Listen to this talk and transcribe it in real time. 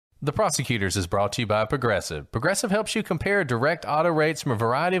The Prosecutors is brought to you by Progressive. Progressive helps you compare direct auto rates from a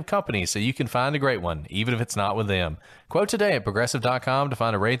variety of companies so you can find a great one, even if it's not with them. Quote today at Progressive.com to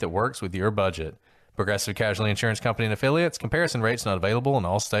find a rate that works with your budget. Progressive Casualty Insurance Company and Affiliates. Comparison rates not available in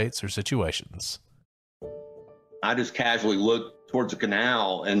all states or situations. I just casually looked towards the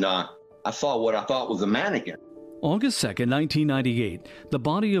canal and I saw what I thought was a mannequin. August 2nd, 1998, the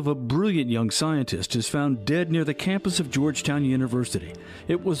body of a brilliant young scientist is found dead near the campus of Georgetown University.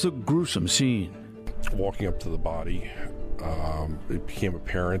 It was a gruesome scene. Walking up to the body, it became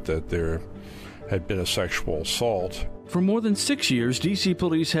apparent that there had been a sexual assault. For more than 6 years, D.C.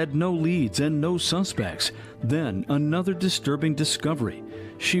 police had no leads and no suspects. Then, another disturbing discovery.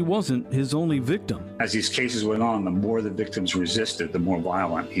 She wasn't his only victim. As these cases went on, the more the victims resisted, the more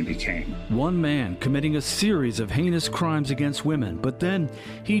violent he became. One man committing a series of heinous crimes against women, but then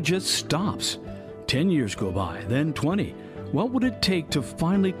he just stops. 10 years go by, then 20. What would it take to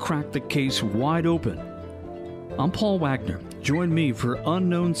finally crack the case wide open? I'm Paul Wagner. Join me for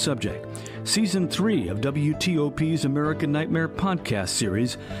Unknown Subject, Season 3 of WTOP's American Nightmare podcast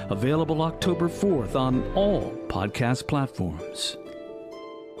series, available October 4th on all podcast platforms.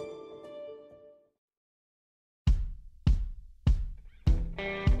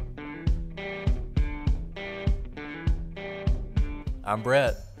 I'm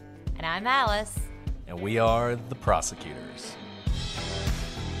Brett. And I'm Alice. And we are the Prosecutors.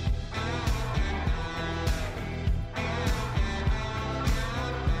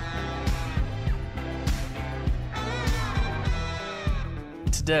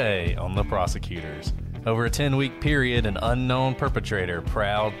 Today on The Prosecutors, over a 10-week period, an unknown perpetrator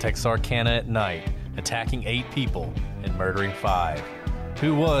prowled Texarkana at night, attacking 8 people and murdering 5.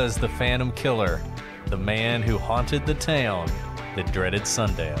 Who was the Phantom Killer, the man who haunted the town that dreaded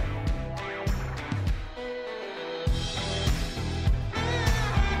sundown?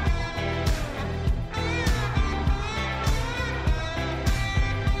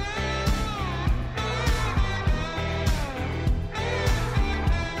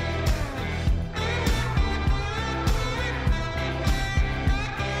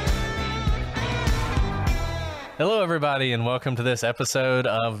 Hello, everybody, and welcome to this episode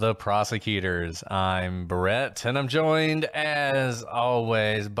of The Prosecutors. I'm Brett, and I'm joined, as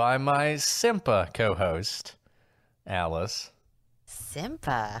always, by my Simpa co-host, Alice.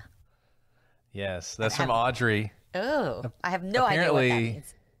 Simpa? Yes, that's from Audrey. Oh, I have no idea what that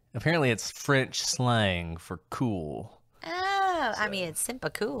means. Apparently, it's French slang for cool. Oh, I mean, it's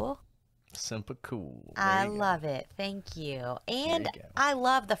Simpa cool. Simpa cool. I love it. Thank you. And I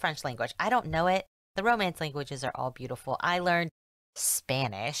love the French language. I don't know it. The Romance languages are all beautiful. I learned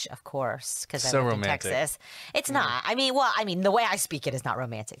Spanish, of course, because I lived in Texas. It's not. I mean, the way I speak it is not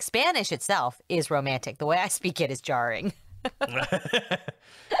romantic. Spanish itself is romantic. The way I speak it is jarring.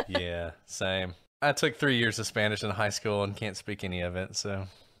 Yeah, same. I took 3 years of Spanish in high school and can't speak any of it, so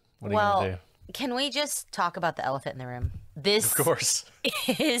what are you going to do? Can we just talk about the elephant in the room? This, of course,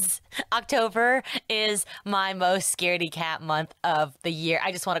 is October is my most scaredy cat month of the year.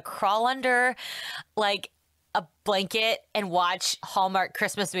 I just want to crawl under like a blanket and watch Hallmark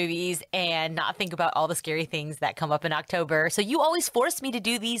Christmas movies and not think about all the scary things that come up in October. So you always force me to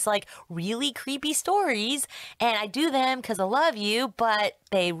do these like really creepy stories, and I do them because I love you, but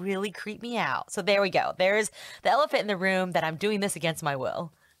they really creep me out. So there we go. There's the elephant in the room that I'm doing this against my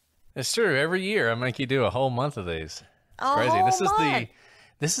will. It's true. Every year I make you do a whole month of these. It's crazy.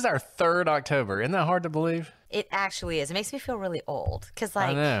 This is our 3rd October. Isn't that hard to believe? It actually is. It makes me feel really old because,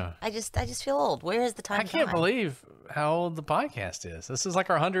 like, I know. I just feel old. Where is the time? I can't believe how old the podcast is. This is like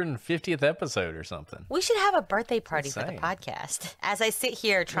our 150th episode or something. We should have a birthday party for the podcast. As I sit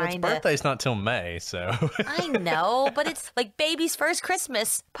here trying to. Its birthday's not till May, so. I know, but it's like baby's first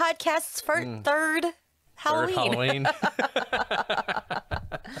Christmas, podcast's third Halloween.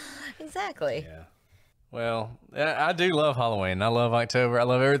 Exactly. Yeah. Well, I do love Halloween. I love October. I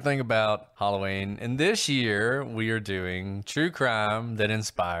love everything about Halloween. And this year, we are doing true crime that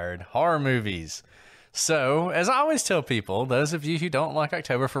inspired horror movies. So, as I always tell people, those of you who don't like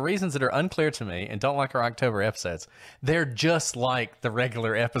October for reasons that are unclear to me and don't like our October episodes, they're just like the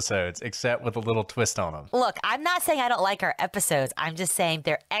regular episodes, except with a little twist on them. Look, I'm not saying I don't like our episodes. I'm just saying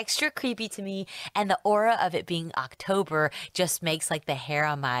they're extra creepy to me, and the aura of it being October just makes like the hair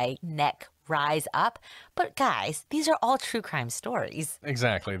on my neck rise up. But guys, these are all true crime stories.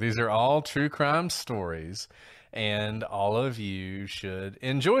 Exactly. These are all true crime stories, and all of you should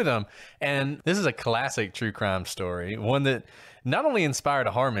enjoy them. And this is a classic true crime story, one that not only inspired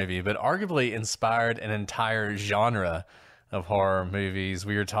a horror movie, but arguably inspired an entire genre of horror movies.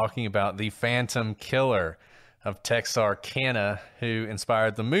 We are talking about the Phantom Killer, of Texarkana, who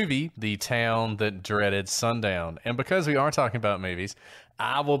inspired the movie The Town That Dreaded Sundown. And because we are talking about movies,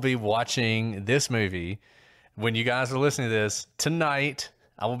 I will be watching this movie when you guys are listening to this tonight.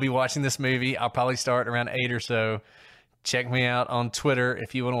 I will be watching this movie. I'll probably start around 8 or so. Check me out on Twitter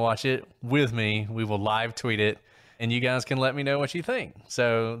if you want to watch it with me. We will live tweet it, and you guys can let me know what you think.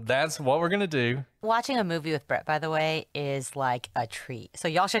 So that's what we're going to do. Watching a movie with Brett, by the way, is like a treat. So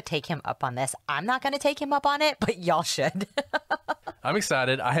y'all should take him up on this. I'm not going to take him up on it, but y'all should. I'm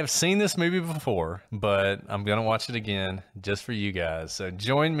excited. I have seen this movie before, but I'm going to watch it again just for you guys. So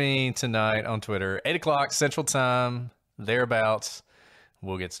join me tonight on Twitter, 8 o'clock Central Time, thereabouts.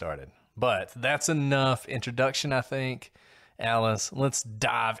 We'll get started. But that's enough introduction, I think. Alice, let's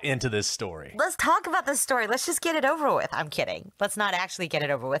dive into this story. Let's talk about this story. Let's just get it over with. I'm kidding. Let's not actually get it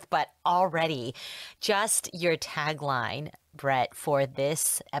over with, but already just your tagline, Brett, for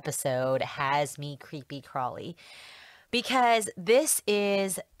this episode has me creepy crawly. Because this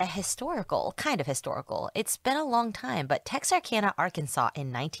is a kind of historical. It's been a long time, but Texarkana, Arkansas in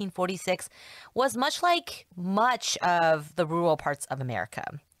 1946 was much like much of the rural parts of America.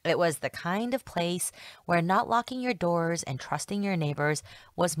 It was the kind of place where not locking your doors and trusting your neighbors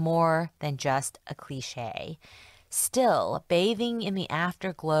was more than just a cliche. Still, bathing in the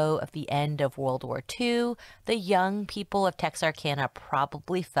afterglow of the end of World War II, the young people of Texarkana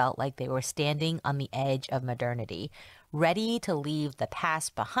probably felt like they were standing on the edge of modernity, ready to leave the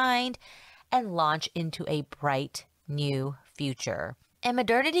past behind and launch into a bright new future. And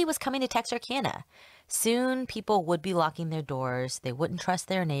modernity was coming to Texarkana. Soon, people would be locking their doors, they wouldn't trust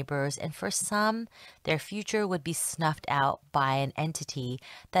their neighbors, and for some, their future would be snuffed out by an entity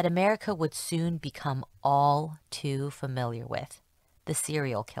that America would soon become all too familiar with, the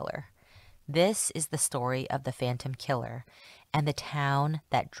serial killer. This is the story of the Phantom Killer and the town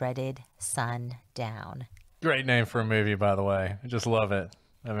that dreaded sundown. Great name for a movie, by the way. I just love it.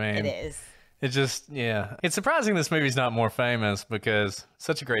 I mean, It is. It just, yeah. It's surprising this movie's not more famous because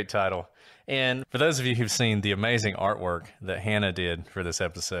such a great title. And for those of you who've seen the amazing artwork that Hannah did for this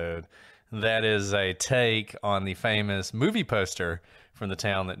episode, that is a take on the famous movie poster from The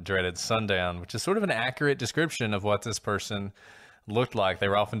Town That Dreaded Sundown, which is sort of an accurate description of what this person looked like. They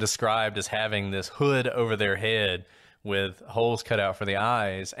were often described as having this hood over their head with holes cut out for the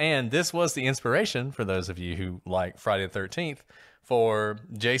eyes. And this was the inspiration, for those of you who like Friday the 13th, for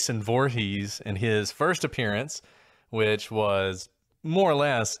Jason Voorhees in his first appearance, which was more or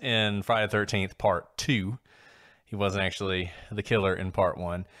less in Friday the 13th Part 2. He wasn't actually the killer in Part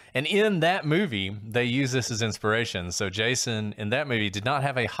 1. And in that movie, they use this as inspiration. So Jason, in that movie, did not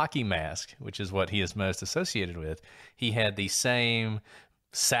have a hockey mask, which is what he is most associated with. He had the same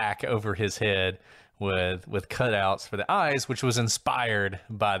sack over his head with cutouts for the eyes, which was inspired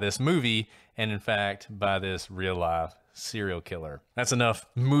by this movie and, in fact, by this real-life serial killer. That's enough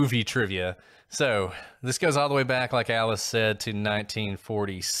movie trivia. So this goes all the way back, like Alice said, to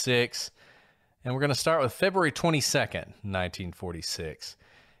 1946. And we're going to start with February 22nd, 1946.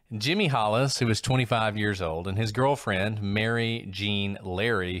 Jimmy Hollis, who was 25 years old, and his girlfriend, Mary Jean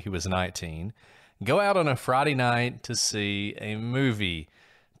Larry, who was 19, go out on a Friday night to see a movie.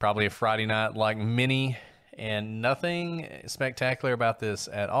 Probably a Friday night like many, and nothing spectacular about this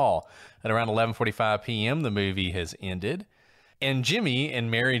at all. At around 11:45 p.m., the movie has ended, and Jimmy and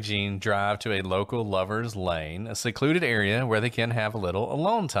Mary Jean drive to a local lover's lane, a secluded area where they can have a little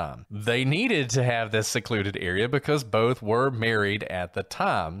alone time. They needed to have this secluded area because both were married at the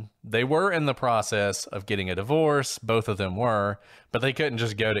time. They were in the process of getting a divorce, both of them were, but they couldn't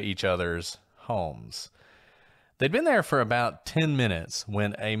just go to each other's homes. They'd been there for about 10 minutes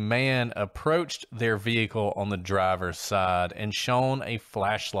when a man approached their vehicle on the driver's side and shone a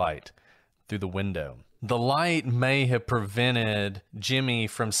flashlight through the window. The light may have prevented Jimmy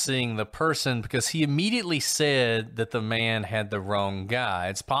from seeing the person because he immediately said that the man had the wrong guy.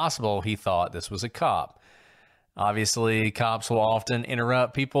 It's possible he thought this was a cop. Obviously, cops will often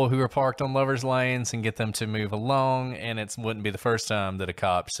interrupt people who are parked on lovers' lanes and get them to move along, and it wouldn't be the first time that a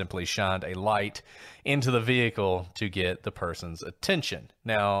cop simply shined a light into the vehicle to get the person's attention.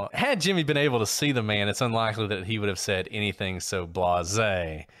 Now, had Jimmy been able to see the man, it's unlikely that he would have said anything so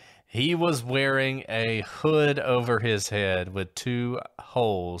blasé. He was wearing a hood over his head with 2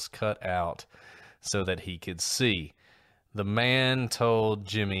 holes cut out so that he could see. The man told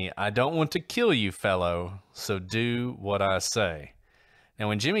Jimmy, "I don't want to kill you, fellow, so do what I say." Now,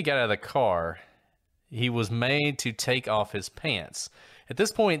 when Jimmy got out of the car, he was made to take off his pants. At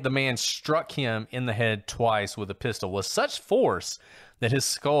this point, the man struck him in the head twice with a pistol with such force that his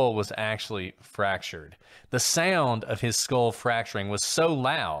skull was actually fractured. The sound of his skull fracturing was so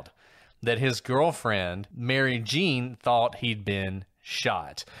loud that his girlfriend, Mary Jean, thought he'd been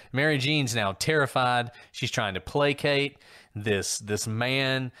shot. Mary Jean's now terrified. She's trying to placate this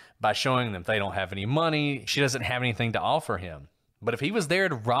man by showing them they don't have any money. She doesn't have anything to offer him. But if he was there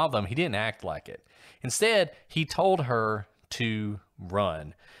to rob them, he didn't act like it. Instead, he told her to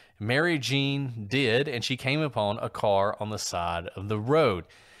run. Mary Jean did, and she came upon a car on the side of the road.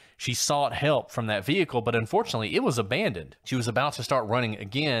 She sought help from that vehicle, but unfortunately, it was abandoned. She was about to start running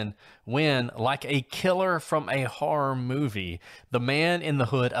again when, like a killer from a horror movie, the man in the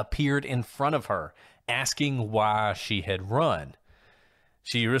hood appeared in front of her, asking why she had run.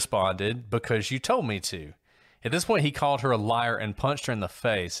 She responded, "Because you told me to." At this point, he called her a liar and punched her in the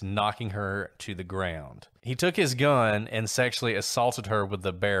face, knocking her to the ground. He took his gun and sexually assaulted her with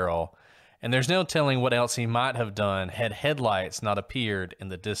the barrel, and there's no telling what else he might have done had headlights not appeared in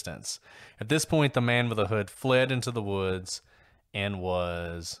the distance. At this point, the man with the hood fled into the woods and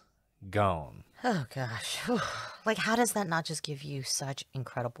was gone. Oh, gosh. Like, how does that not just give you such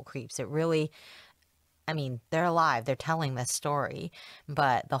incredible creeps? It really... I mean, they're alive. They're telling this story.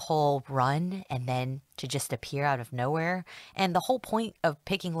 But the whole run and then to just appear out of nowhere. And the whole point of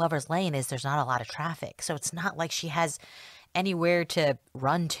picking Lover's Lane is there's not a lot of traffic. So it's not like she has anywhere to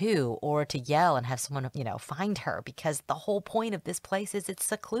run to or to yell and have someone, find her, because the whole point of this place is it's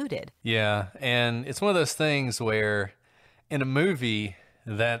secluded. Yeah, and it's one of those things where in a movie,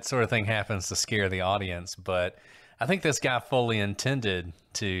 that sort of thing happens to scare the audience, but I think this guy fully intended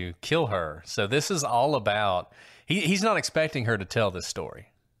to kill her. So this is all about, he's not expecting her to tell this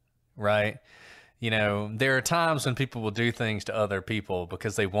story, right? There are times when people will do things to other people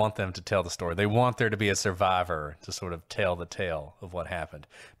because they want them to tell the story. They want there to be a survivor to sort of tell the tale of what happened.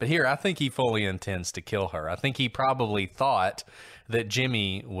 But here, I think he fully intends to kill her. I think he probably thought that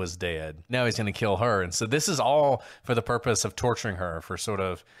Jimmy was dead. Now he's going to kill her. And so this is all for the purpose of torturing her, for sort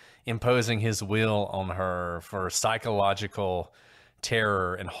of imposing his will on her, for psychological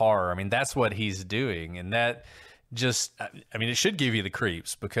terror and horror. I mean, that's what he's doing. And that just, it should give you the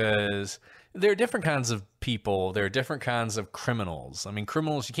creeps, because there are different kinds of people. There are different kinds of criminals.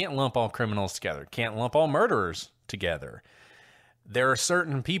 Criminals, you can't lump all criminals together. You can't lump all murderers together. There are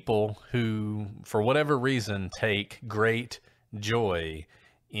certain people who, for whatever reason, take great joy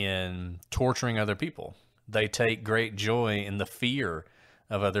in torturing other people. They take great joy in the fear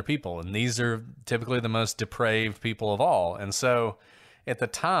of other people. And these are typically the most depraved people of all. And so at the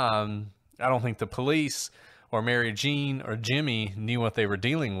time, I don't think the police or Mary Jean or Jimmy knew what they were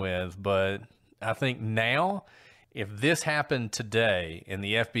dealing with. But I think now, if this happened today and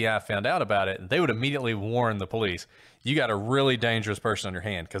the FBI found out about it, they would immediately warn the police, you got a really dangerous person on your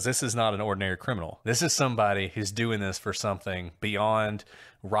hand, because this is not an ordinary criminal. This is somebody who's doing this for something beyond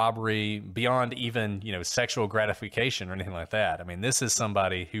robbery, beyond even, sexual gratification or anything like that. This is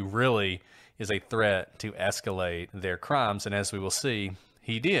somebody who really is a threat to escalate their crimes. And as we will see,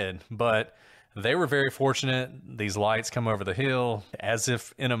 he did. But they were very fortunate. These lights come over the hill as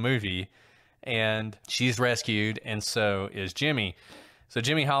if in a movie, and she's rescued, and so is Jimmy. So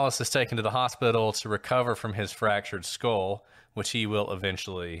Jimmy Hollis is taken to the hospital to recover from his fractured skull, which he will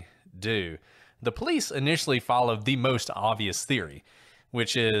eventually do. The police initially followed the most obvious theory,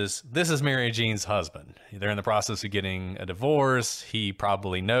 which is, this is Mary Jean's husband. They're in the process of getting a divorce. He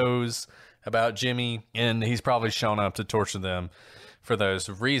probably knows about Jimmy, and he's probably shown up to torture them for those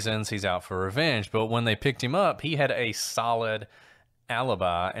reasons. He's out for revenge. But when they picked him up, he had a solid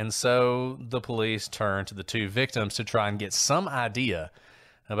alibi, and so the police turned to the two victims to try and get some idea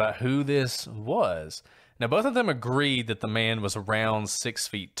about who this was. Now, both of them agreed that the man was around 6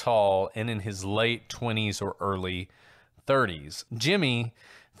 feet tall and in his late 20s or early 30s. Jimmy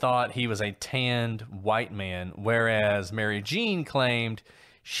thought he was a tanned white man, whereas Mary Jean claimed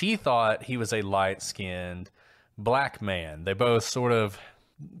she thought he was a light-skinned black man. They both sort of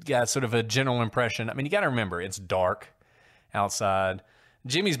got sort of a general impression. You got to remember, it's dark outside.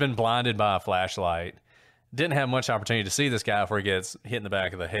 Jimmy's been blinded by a flashlight. Didn't have much opportunity to see this guy before he gets hit in the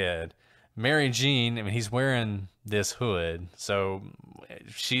back of the head. Mary Jean, he's wearing this hood, so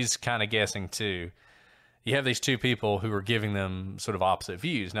she's kind of guessing too. You have these two people who are giving them sort of opposite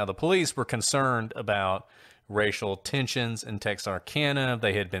views. Now, the police were concerned about racial tensions in Texarkana.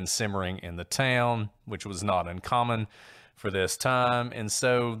 They had been simmering in the town, which was not uncommon for this time. And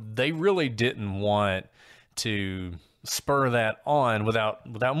so they really didn't want to spur that on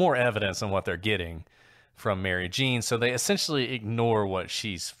without more evidence on what they're getting from Mary Jean. So they essentially ignore what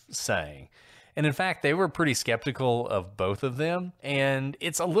she's saying. And in fact, they were pretty skeptical of both of them. And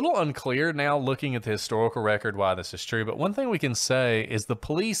it's a little unclear now, looking at the historical record, why this is true. But one thing we can say is the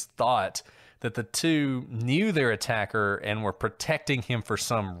police thought that the two knew their attacker and were protecting him for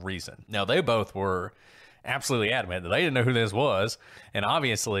some reason. Now, they both were absolutely adamant that they didn't know who this was, and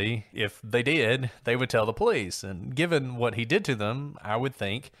obviously, if they did, they would tell the police. And given what he did to them, I would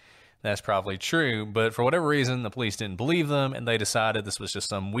think that's probably true, but for whatever reason, the police didn't believe them, and they decided this was just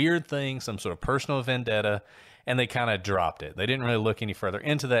some weird thing, some sort of personal vendetta, and they kind of dropped it. They didn't really look any further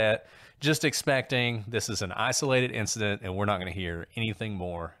into that, just expecting this is an isolated incident, and we're not going to hear anything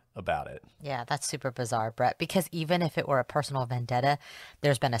more about it. Yeah, that's super bizarre, Brett, because even if it were a personal vendetta,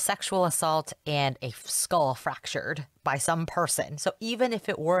 there's been a sexual assault and a skull fractured by some person. So even if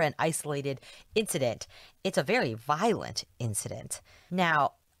it were an isolated incident, it's a very violent incident.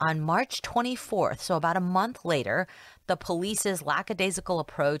 Now, on March 24th, so about a month later, the police's lackadaisical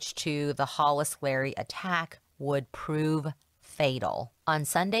approach to the Hollis Larry attack would prove fatal. On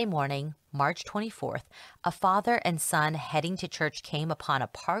Sunday morning, March 24th, a father and son heading to church came upon a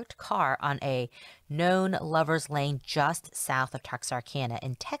parked car on a known lover's lane just south of Texarkana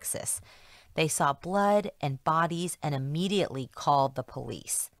in Texas. They saw blood and bodies and immediately called the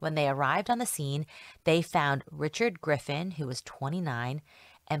police. When they arrived on the scene, they found Richard Griffin, who was 29,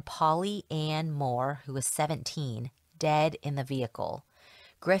 and Polly Ann Moore, who was 17, dead in the vehicle.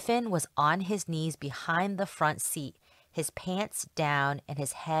 Griffin was on his knees behind the front seat, his pants down and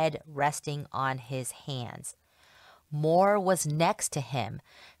his head resting on his hands. Moore was next to him,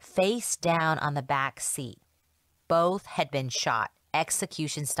 face down on the back seat. Both had been shot,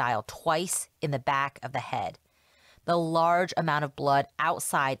 execution style, twice in the back of the head. The large amount of blood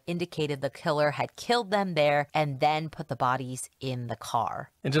outside indicated the killer had killed them there and then put the bodies in the car.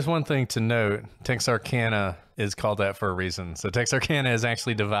 And just one thing to note, Texarkana is called that for a reason. So Texarkana is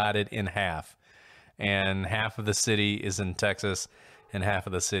actually divided in half, and half of the city is in Texas and half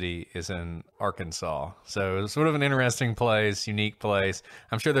of the city is in Arkansas. So it's sort of an interesting place, unique place.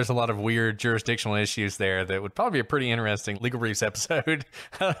 I'm sure there's a lot of weird jurisdictional issues there that would probably be a pretty interesting Legal Briefs episode.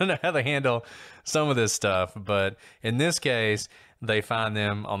 I don't know how they handle some of this stuff, but in this case, they find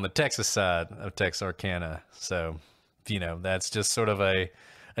them on the Texas side of Texarkana. So, you know, that's just sort of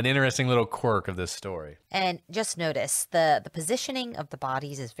an interesting little quirk of this story. And just notice the positioning of the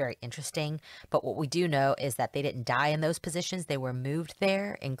bodies is very interesting, but what we do know is that they didn't die in those positions. They were moved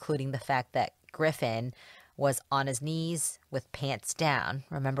there, including the fact that Griffin was on his knees with pants down.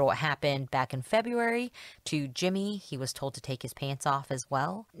 Remember what happened back in February to Jimmy? He was told to take his pants off as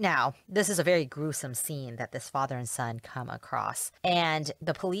well. Now, this is a very gruesome scene that this father and son come across. And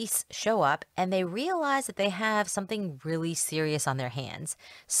the police show up and they realize that they have something really serious on their hands.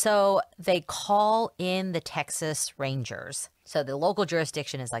 So they call in the Texas Rangers. So the local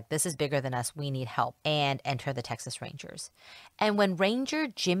jurisdiction is like, this is bigger than us, we need help, and enter the Texas Rangers. And when Ranger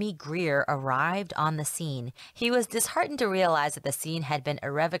Jimmy Greer arrived on the scene, he was disheartened to realize that the scene had been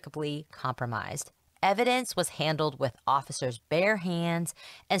irrevocably compromised. Evidence was handled with officers' bare hands,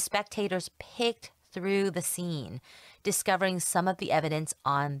 and spectators picked through the scene, discovering some of the evidence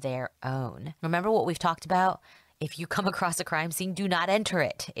on their own. Remember what we've talked about? If you come across a crime scene, do not enter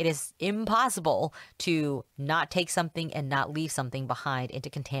it. It is impossible to not take something and not leave something behind and to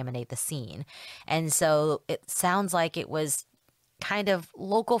contaminate the scene. And so it sounds like it was kind of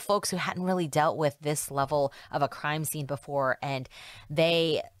local folks who hadn't really dealt with this level of a crime scene before, and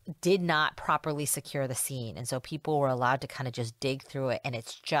they did not properly secure the scene. And so people were allowed to kind of just dig through it, and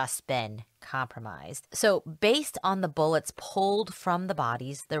it's just been compromised. So based on the bullets pulled from the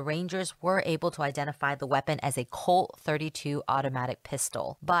bodies, the Rangers were able to identify the weapon as a Colt 32 automatic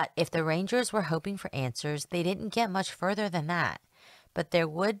pistol. But if the Rangers were hoping for answers, they didn't get much further than that. But there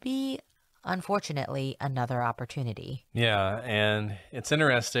would be, unfortunately, another opportunity. Yeah, and it's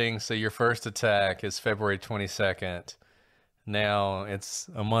interesting. So your first attack is February 22nd. Now it's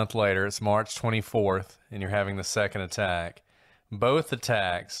a month later, it's March 24th, and you're having the second attack. Both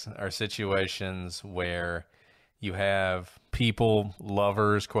attacks are situations where you have people,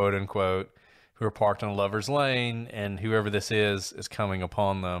 lovers, quote unquote, who are parked on a lover's lane, and whoever this is coming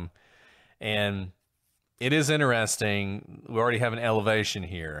upon them. And it is interesting. We already have an elevation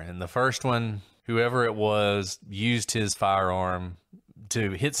here. And the first one, whoever it was, used his firearm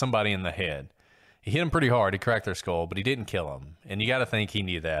to hit somebody in the head. He hit him pretty hard. He cracked their skull, but he didn't kill him. And you got to think he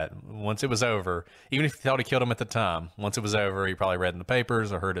knew that. Once it was over, even if he thought he killed him at the time, once it was over, he probably read in the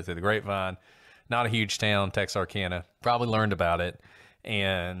papers or heard it through the grapevine. Not a huge town, Texarkana. Probably learned about it.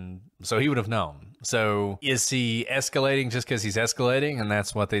 And so he would have known. So is he escalating just because he's escalating, and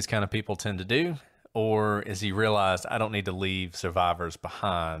that's what these kind of people tend to do? Or is he realized, I don't need to leave survivors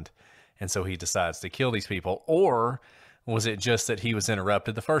behind, and so he decides to kill these people? Or Was it just that he was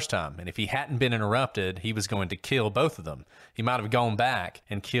interrupted the first time? And if he hadn't been interrupted, he was going to kill both of them. He might have gone back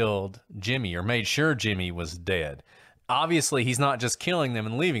and killed Jimmy or made sure Jimmy was dead. Obviously, he's not just killing them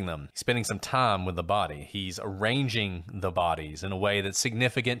and leaving them. He's spending some time with the body. He's arranging the bodies in a way that's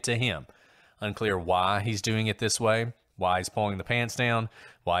significant to him. Unclear why he's doing it this way, why he's pulling the pants down,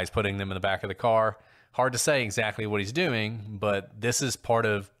 why he's putting them in the back of the car. Hard to say exactly what he's doing, but this is part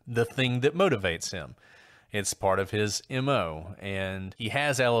of the thing that motivates him. It's part of his MO, and he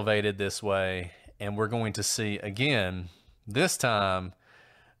has elevated this way, and we're going to see again, this time,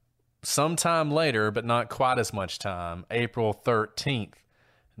 sometime later, but not quite as much time, April 13th,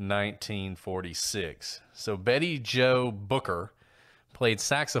 1946. So Betty Jo Booker played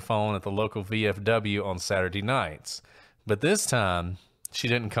saxophone at the local VFW on Saturday nights, but this time she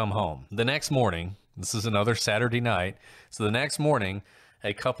didn't come home. The next morning, this is another Saturday night, so the next morning,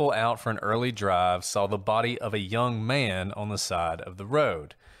 a couple out for an early drive saw the body of a young man on the side of the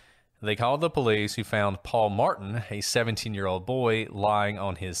road. They called the police, who found Paul Martin, a 17-year-old boy, lying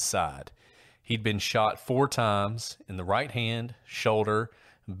on his side. He'd been shot 4 times in the right hand, shoulder,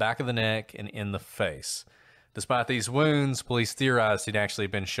 back of the neck, and in the face. Despite these wounds, police theorized he'd actually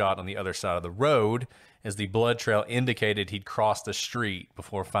been shot on the other side of the road, as the blood trail indicated he'd crossed the street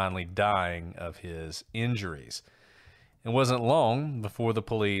before finally dying of his injuries. It wasn't long before the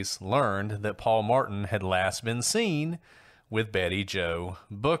police learned that Paul Martin had last been seen with Betty Jo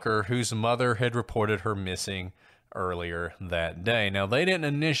Booker, whose mother had reported her missing earlier that day. Now, they didn't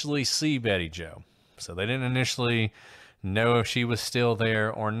initially see Betty Jo, so they didn't initially know if she was still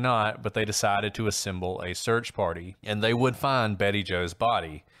there or not, but they decided to assemble a search party, and they would find Betty Jo's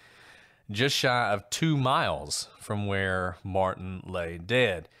body just shy of 2 miles from where Martin lay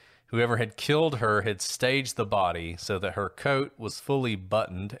dead. Whoever had killed her had staged the body so that her coat was fully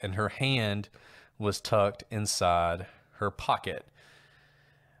buttoned and her hand was tucked inside her pocket.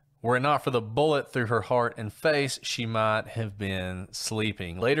 Were it not for the bullet through her heart and face, she might have been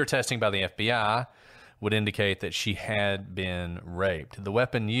sleeping. Later testing by the FBI would indicate that she had been raped. The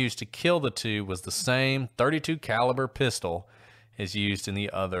weapon used to kill the two was the same .32 caliber pistol as used in the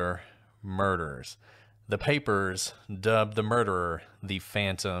other murders. The papers dubbed the murderer the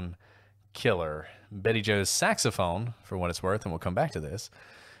Phantom Killer. Betty Jo's saxophone, for what it's worth, and we'll come back to this,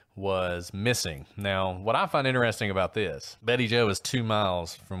 was missing. Now, what I find interesting about this, Betty Jo is 2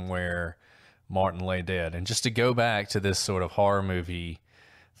 miles from where Martin lay dead. And just to go back to this sort of horror movie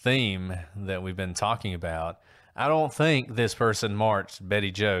theme that we've been talking about, I don't think this person marched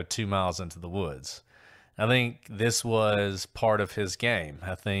Betty Jo 2 miles into the woods. I think this was part of his game.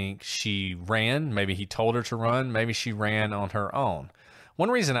 I think she ran. Maybe he told her to run. Maybe she ran on her own. One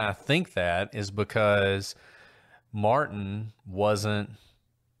reason I think that is because Martin wasn't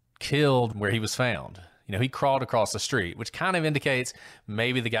killed where he was found. You know, he crawled across the street, which kind of indicates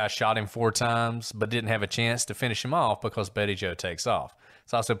maybe the guy shot him 4 times, but didn't have a chance to finish him off because Betty Jo takes off.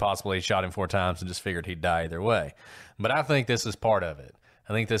 It's also possible he shot him 4 times and just figured he'd die either way. But I think this is part of it.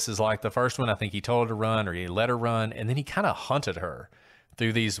 I think this is like the first one. I think he told her to run, or he let her run, and then he kind of hunted her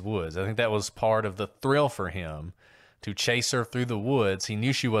through these woods. I think that was part of the thrill for him, to chase her through the woods. He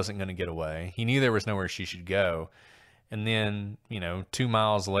knew she wasn't going to get away. He knew there was nowhere she should go. And then, 2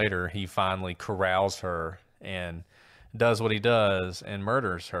 miles later, he finally corrals her and does what he does and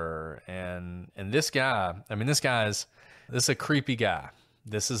murders her. And this guy, this is a creepy guy.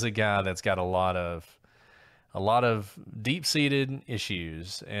 This is a guy that's got a lot of deep-seated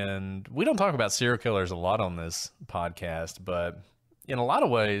issues. And we don't talk about serial killers a lot on this podcast, but in a lot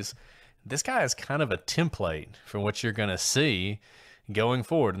of ways, this guy is kind of a template for what you're going to see going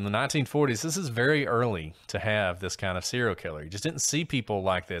forward. In the 1940s, this is very early to have this kind of serial killer. You just didn't see people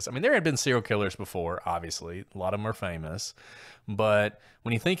like this. I mean, there had been serial killers before, obviously. A lot of them are famous. But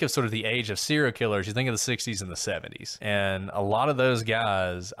when you think of sort of the age of serial killers, you think of the 60s and the 70s. And a lot of those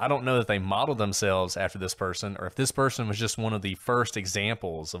guys, I don't know that they modeled themselves after this person, or if this person was just one of the first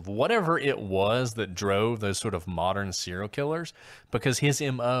examples of whatever it was that drove those sort of modern serial killers, because his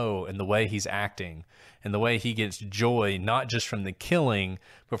MO and the way he's acting and the way he gets joy, not just from the killing,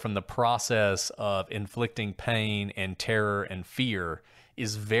 but from the process of inflicting pain and terror and fear,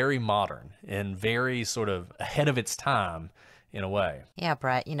 is very modern and very sort of ahead of its time in a way. Yeah,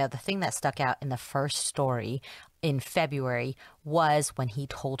 Brett, the thing that stuck out in the first story in February was when he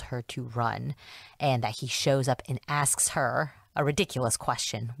told her to run, and that he shows up and asks her a ridiculous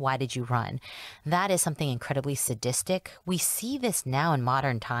question. Why did you run? That is something incredibly sadistic. We see this now in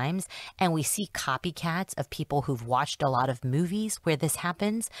modern times, and we see copycats of people who've watched a lot of movies where this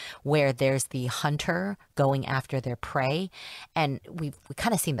happens, where there's the hunter going after their prey. And we've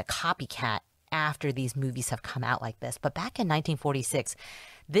kind of seen the copycat after these movies have come out like this. But back in 1946,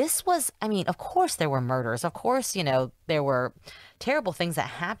 this was, I mean, of course there were murders. Of course, you know, there were terrible things that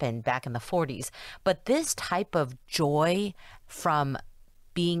happened back in the 40s. But this type of joy from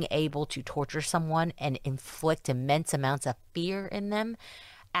being able to torture someone and inflict immense amounts of fear in them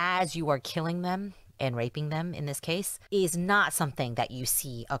as you are killing them and raping them in this case is not something that you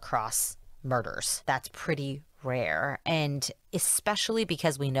see across murders. That's pretty rare. And especially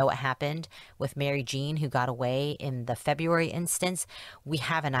because we know what happened with Mary Jean, who got away in the February instance, we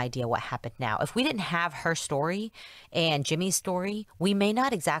have an idea what happened now. If we didn't have her story and Jimmy's story, we may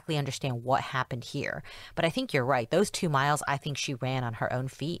not exactly understand what happened here. But I think you're right. Those 2 miles, I think she ran on her own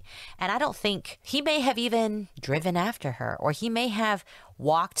feet. And I don't think he may have even driven after her, or he may have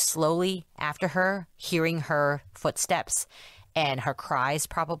walked slowly after her, hearing her footsteps and her cries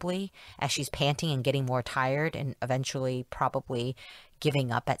probably as she's panting and getting more tired and eventually probably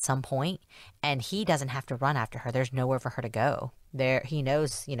giving up at some point. And he doesn't have to run after her. There's nowhere for her to go. There, he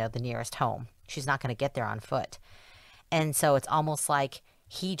knows, you know, the nearest home. She's not going to get there on foot. And so it's almost like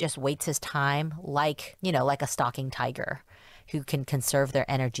he just waits his time, like, you know, like a stalking tiger who can conserve their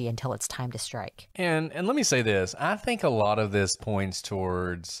energy until it's time to strike. And let me say this. I think a lot of this points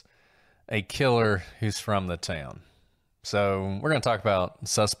towards a killer who's from the town. So we're going to talk about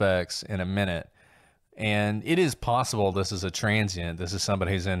suspects in a minute. And it is possible this is a transient. This is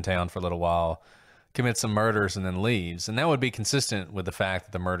somebody who's in town for a little while, commits some murders, and then leaves. And that would be consistent with the fact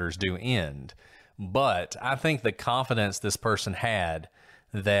that the murders do end. But I think the confidence this person had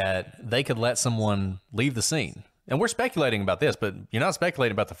that they could let someone leave the scene. And we're speculating about this, but you're not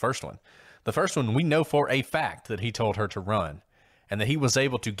speculating about the first one. The first one, we know for a fact that he told her to run and that he was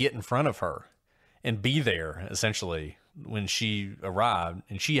able to get in front of her and be there, essentially, when she arrived.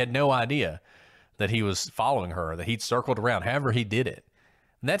 And she had no idea that he was following her, that he'd circled around, however he did it.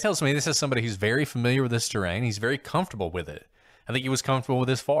 And that tells me this is somebody who's very familiar with this terrain. He's very comfortable with it. I think he was comfortable with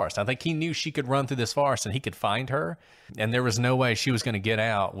this forest. I think he knew she could run through this forest and he could find her. And there was no way she was going to get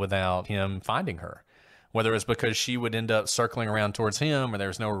out without him finding her. Whether it's because she would end up circling around towards him or there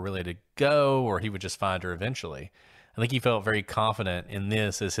was nowhere really to go, or he would just find her eventually. I think he felt very confident in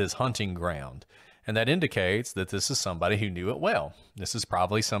this as his hunting ground. And that indicates that this is somebody who knew it well. This is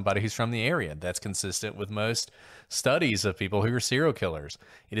probably somebody who's from the area. That's consistent with most studies of people who are serial killers.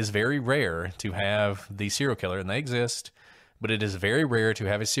 It is very rare to have the serial killer, and they exist, but it is very rare to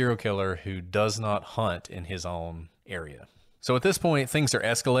have a serial killer who does not hunt in his own area. So at this point, things are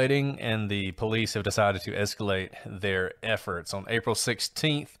escalating, and the police have decided to escalate their efforts. On April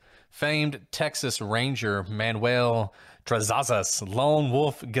 16th, famed Texas Ranger Manuel Trazazas Lone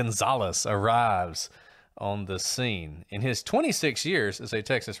Wolf Gonzalez arrives on the scene. In his 26 years as a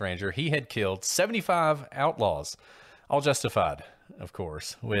Texas Ranger, he had killed 75 outlaws, all justified, of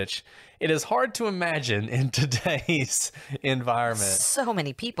course, which it is hard to imagine in today's environment. So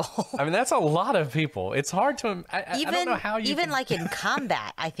many people. I mean, that's a lot of people. It's hard to, I don't know how you even can... like in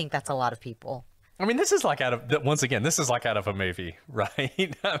combat, I think that's a lot of people. I mean, this is like out of, once again, this is like out of a movie,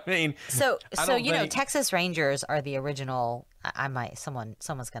 right? I mean, so you know, Texas Rangers are the original. I might,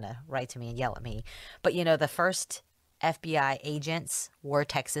 someone's gonna write to me and yell at me, but you know, the first FBI agents were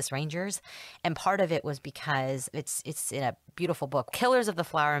Texas Rangers, and part of it was because it's in a beautiful book, Killers of the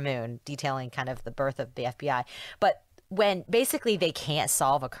Flower Moon, detailing kind of the birth of the FBI. But when basically they can't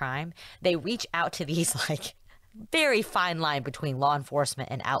solve a crime, they reach out to these like very fine line between law enforcement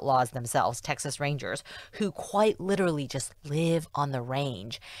and outlaws themselves, Texas Rangers, who quite literally just live on the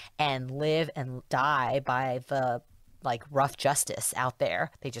range and live and die by the like rough justice out there.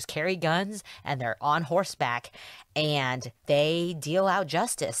 They just carry guns and they're on horseback and they deal out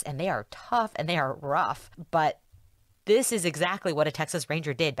justice, and they are tough and they are rough. But this is exactly what a Texas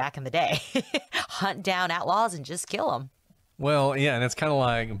Ranger did back in the day. Hunt down outlaws and just kill them. Well, yeah, and it's kind of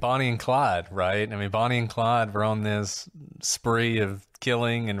like Bonnie and Clyde, right? I mean, Bonnie and Clyde were on this spree of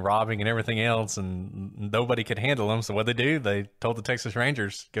killing and robbing and everything else, and nobody could handle them. So what they do, they told the Texas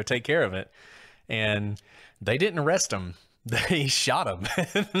Rangers, go take care of it. And they didn't arrest them. They shot them.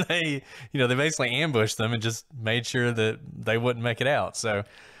 They basically ambushed them and just made sure that they wouldn't make it out. So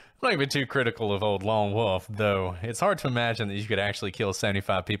I'm not even too critical of old Lone Wolf, though it's hard to imagine that you could actually kill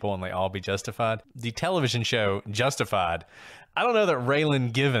 75 people and they all be justified. The television show Justified, I don't know that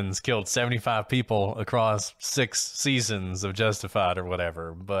Raylan Givens killed 75 people across 6 seasons of Justified or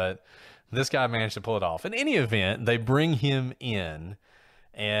whatever, but this guy managed to pull it off. In any event, they bring him in,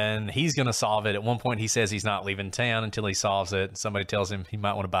 and he's going to solve it. At one point, he says he's not leaving town until he solves it. Somebody tells him he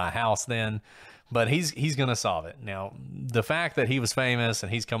might want to buy a house then. But he's going to solve it. Now, the fact that he was famous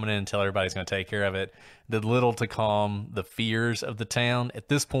and he's coming in and tell everybody's going to take care of it did little to calm the fears of the town. At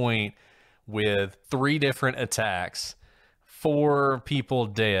this point, with 3 different attacks, 4 people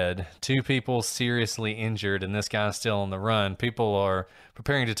dead, 2 people seriously injured, and this guy's still on the run. People are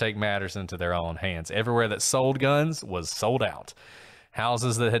preparing to take matters into their own hands. Everywhere that sold guns was sold out.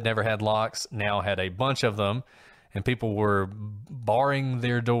 Houses that had never had locks now had a bunch of them, and people were barring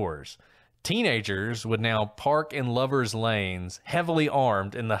their doors. Teenagers would now park in lovers' lanes, heavily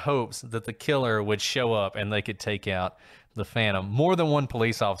armed, in the hopes that the killer would show up and they could take out the Phantom. More than one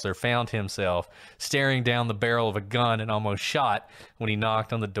police officer found himself staring down the barrel of a gun and almost shot when he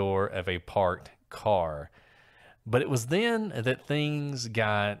knocked on the door of a parked car. But it was then that things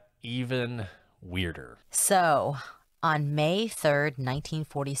got even weirder. So, on May 3rd,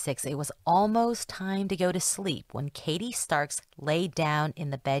 1946, it was almost time to go to sleep when Katie Starks lay down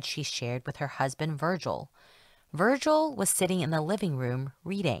in the bed she shared with her husband, Virgil. Virgil was sitting in the living room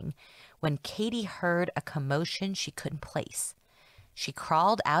reading when Katie heard a commotion she couldn't place. She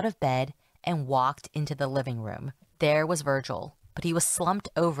crawled out of bed and walked into the living room. There was Virgil, but he was slumped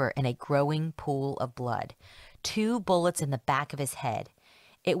over in a growing pool of blood, 2 bullets in the back of his head.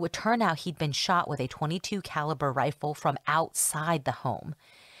 It would turn out he'd been shot with a .22 caliber rifle from outside the home.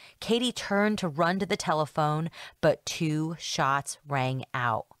 Katie turned to run to the telephone, but 2 shots rang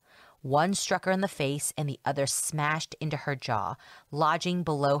out. One struck her in the face and the other smashed into her jaw, lodging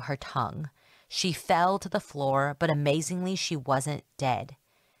below her tongue. She fell to the floor, but amazingly she wasn't dead.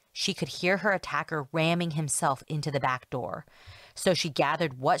 She could hear her attacker ramming himself into the back door. So she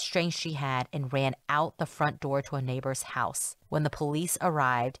gathered what strength she had and ran out the front door to a neighbor's house. When the police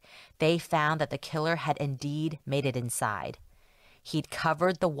arrived, they found that the killer had indeed made it inside. He'd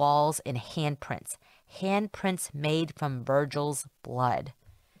covered the walls in handprints made from Virgil's blood.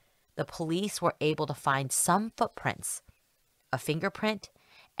 The police were able to find some footprints, a fingerprint,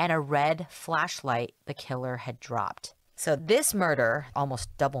 and a red flashlight the killer had dropped. So this murder,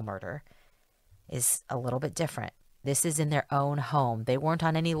 almost double murder, is a little bit different. This is in their own home. They weren't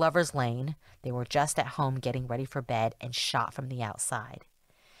on any lover's lane. They were just at home getting ready for bed and shot from the outside.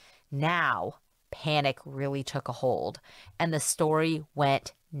 Now, panic really took a hold, and the story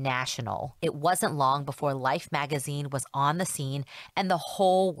went national. It wasn't long before Life magazine was on the scene, and the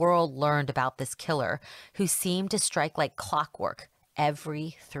whole world learned about this killer, who seemed to strike like clockwork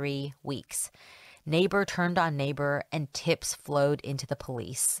every 3 weeks. Neighbor turned on neighbor, and tips flowed into the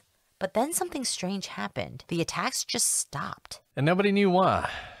police. But then something strange happened. The attacks just stopped. And nobody knew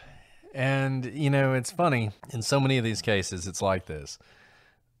why. And, you know, it's funny. In so many of these cases, it's like this.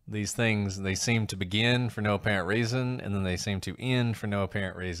 These things, they seem to begin for no apparent reason, and then they seem to end for no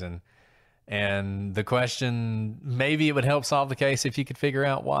apparent reason. And the question, maybe it would help solve the case if you could figure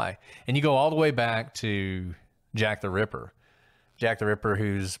out why. And you go all the way back to Jack the Ripper. Jack the Ripper,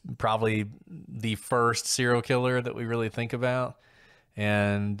 who's probably the first serial killer that we really think about.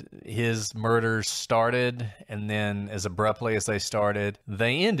 And his murders started, and then as abruptly as they started,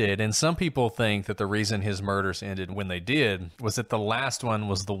 they ended. And some people think that the reason his murders ended when they did was that the last one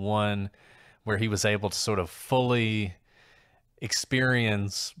was the one where he was able to sort of fully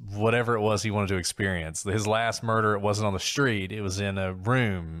experience whatever it was he wanted to experience. His last murder, it wasn't on the street, it was in a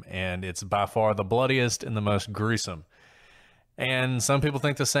room, and it's by far the bloodiest and the most gruesome. And some people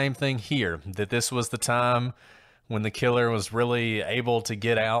think the same thing here, that this was the time when the killer was really able to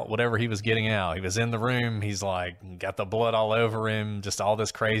get out whatever he was getting out. He was in the room, he's like, got the blood all over him, just all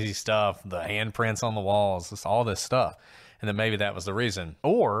this crazy stuff, the handprints on the walls, just all this stuff. And then maybe that was the reason.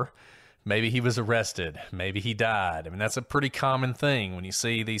 Or maybe he was arrested, maybe he died. I mean, that's a pretty common thing when you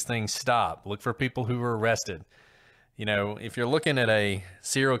see these things stop. Look for people who were arrested. You know, if you're looking at a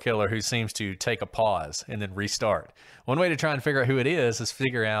serial killer who seems to take a pause and then restart, one way to try and figure out who it is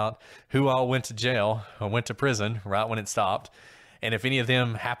figure out who all went to jail or went to prison right when it stopped, and if any of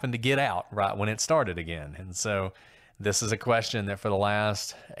them happened to get out right when it started again. And so this is a question that for the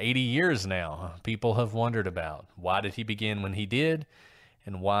last 80 years now, people have wondered about. Why did he begin when he did?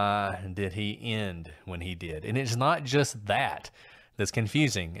 And why did he end when he did? And it's not just that that's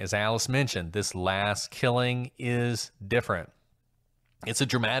confusing. As Alice mentioned, this last killing is different. It's a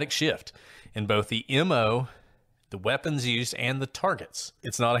dramatic shift in both the MO, the weapons used, and the targets.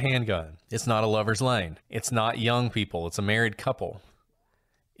 It's not a handgun. It's not a lover's lane. It's not young people. It's a married couple.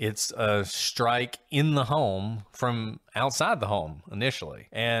 It's a strike in the home from outside the home initially.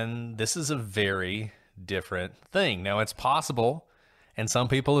 And this is a very different thing. Now, it's possible, and some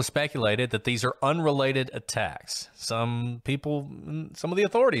people have speculated, that these are unrelated attacks. Some people, some of the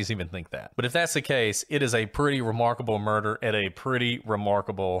authorities even think that. But if that's the case, it is a pretty remarkable murder at a pretty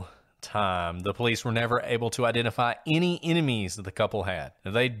remarkable time, the police were never able to identify any enemies that the couple had.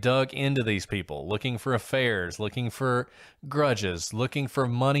 They dug into these people, looking for affairs, looking for grudges, looking for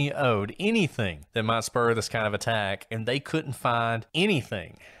money owed, anything that might spur this kind of attack, and they couldn't find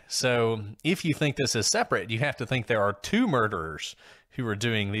anything. So if you think this is separate, you have to think there are two murderers who are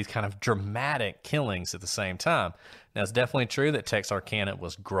doing these kind of dramatic killings at the same time. Now, it's definitely true that Texarkana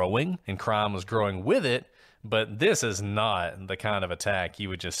was growing and crime was growing with it, but this is not the kind of attack you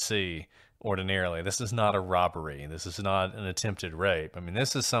would just see ordinarily. This is not a robbery. This is not an attempted rape. I mean,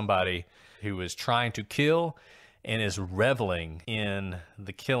 this is somebody who is trying to kill and is reveling in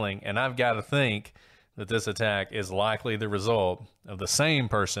the killing. And I've got to think that this attack is likely the result of the same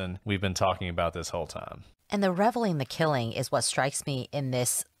person we've been talking about this whole time. And the reveling the killing is what strikes me in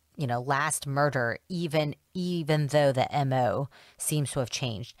this, last murder, even though the MO seems to have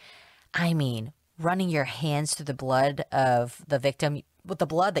changed. I mean, running your hands through the blood of the victim, with the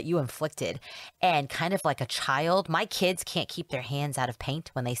blood that you inflicted, and kind of like a child. My kids can't keep their hands out of paint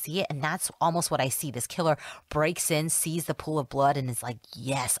when they see it, and that's almost what I see. This killer breaks in, sees the pool of blood, and is like,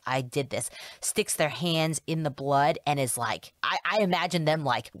 yes, I did this. Sticks their hands in the blood and is like, I imagine them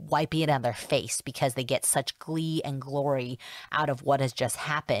like wiping it on their face because they get such glee and glory out of what has just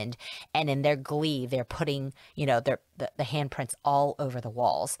happened. And in their glee, they're putting, the handprints all over the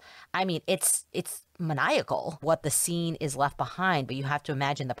walls. I mean, it's maniacal what the scene is left behind, but you have to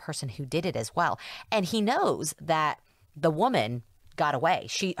imagine the person who did it as well. And he knows that the woman got away.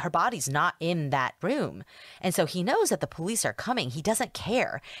 Her body's not in that room. And so he knows that the police are coming. He doesn't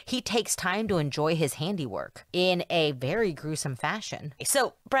care. He takes time to enjoy his handiwork in a very gruesome fashion.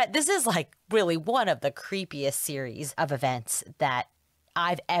 So, Brett, this is like really one of the creepiest series of events that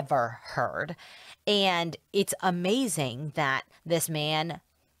I've ever heard. And it's amazing that this man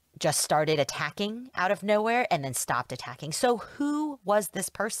just started attacking out of nowhere and then stopped attacking. So who was this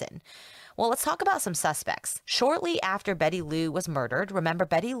person? Well, let's talk about some suspects. Shortly after Betty Lou was murdered, remember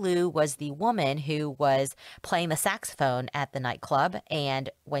Betty Lou was the woman who was playing the saxophone at the nightclub, and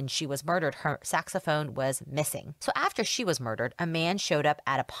when she was murdered, her saxophone was missing. So after she was murdered, a man showed up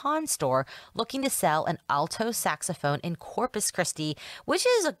at a pawn store looking to sell an alto saxophone in Corpus Christi, which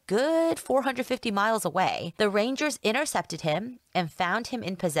is a good 450 miles away. The Rangers intercepted him and found him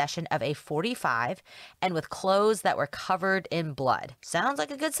in possession of a .45 and with clothes that were covered in blood. Sounds like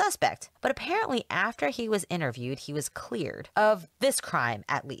a good suspect. But apparently after he was interviewed, he was cleared of this crime,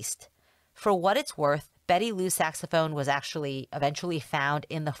 at least. For what it's worth, Betty Lou's saxophone was actually eventually found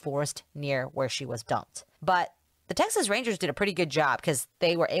in the forest near where she was dumped. But the Texas Rangers did a pretty good job because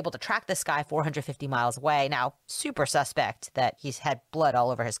they were able to track this guy 450 miles away. Now, super suspect that he's had blood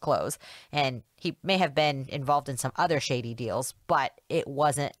all over his clothes, and he may have been involved in some other shady deals, but it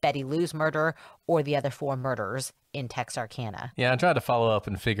wasn't Betty Lou's murder or the other 4 murderers in Texarkana. Yeah, I tried to follow up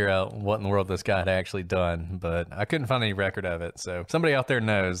and figure out what in the world this guy had actually done, but I couldn't find any record of it. So if somebody out there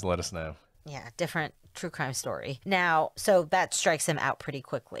knows, let us know. Yeah, different true crime story. Now, so that strikes him out pretty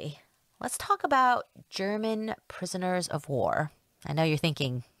quickly. Let's talk about German prisoners of war. I know you're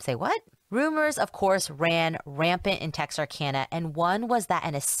thinking, say what? Rumors, of course, ran rampant in Texarkana, and one was that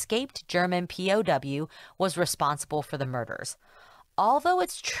an escaped German POW was responsible for the murders. Although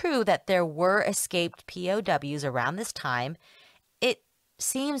it's true that there were escaped POWs around this time, it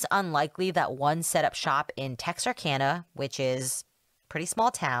seems unlikely that one set up shop in Texarkana, which is a pretty small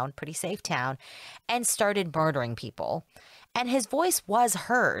town, pretty safe town, and started murdering people. And his voice was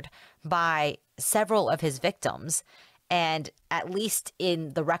heard by several of his victims. And at least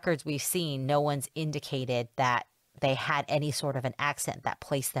in the records we've seen, no one's indicated that they had any sort of an accent that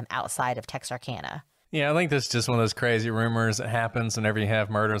placed them outside of Texarkana. Yeah, I think this is just one of those crazy rumors that happens whenever you have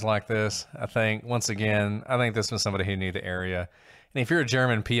murders like this. I think, once again, I think this was somebody who knew the area. And if you're a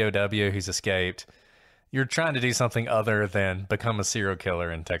German POW who's escaped, you're trying to do something other than become a serial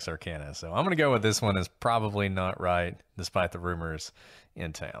killer in Texarkana. So I'm going to go with this one is probably not right, despite the rumors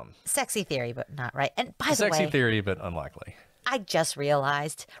in town. Sexy theory, but not right. And by the way, sexy theory, but unlikely. I just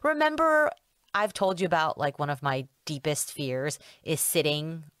realized, remember I've told you about like one of my deepest fears is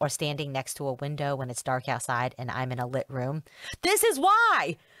sitting or standing next to a window when it's dark outside and I'm in a lit room. This is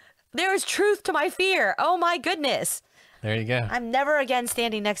why there is truth to my fear. Oh my goodness. There you go. I'm never again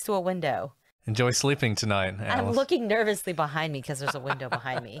standing next to a window. Enjoy sleeping tonight, Alice. I'm looking nervously behind me because there's a window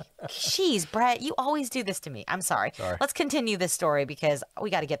behind me. Jeez, Brett, you always do this to me. I'm sorry. Let's continue this story because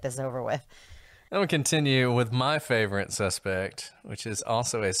we got to get this over with. I'm going to continue with my favorite suspect, which is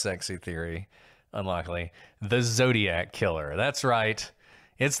also a sexy theory, unlikely, the Zodiac Killer. That's right.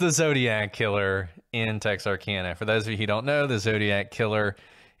 It's the Zodiac Killer in Texarkana. For those of you who don't know, the Zodiac Killer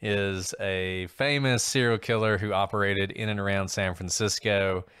is a famous serial killer who operated in and around San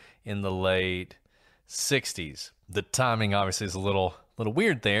Francisco in the late 60s. The timing obviously is a little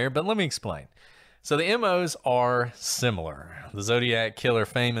weird there, but let me explain. So the MOs are similar. The Zodiac Killer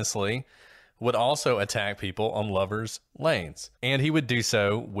famously would also attack people on lovers' lanes, and he would do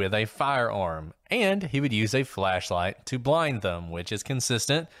so with a firearm, and he would use a flashlight to blind them, which is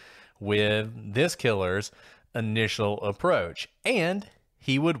consistent with this killer's initial approach. And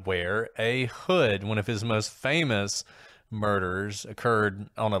he would wear a hood. One of his most famous murders occurred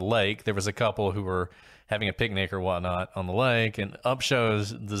on a lake. There was a couple who were having a picnic or whatnot on the lake, and up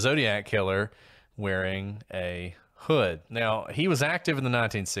shows the Zodiac Killer wearing a hood. Now, he was active in the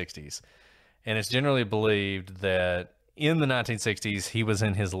 1960s, and it's generally believed that in the 1960s, he was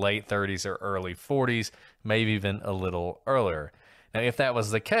in his late 30s or early 40s, maybe even a little earlier. Now, if that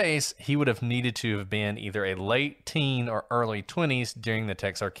was the case, he would have needed to have been either a late teen or early 20s during the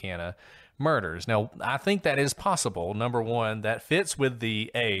Texarkana murders. Now, I think that is possible. Number one, that fits with the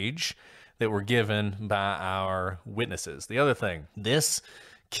age that were given by our witnesses. The other thing, this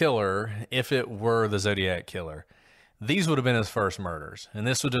killer, if it were the Zodiac Killer, these would have been his first murders, and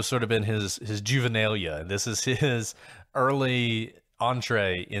this would have sort of been his juvenilia. This is his early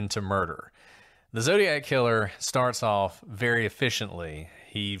entree into murder. The Zodiac Killer starts off very efficiently.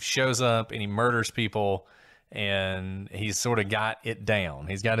 He shows up and he murders people, and he's sort of got it down.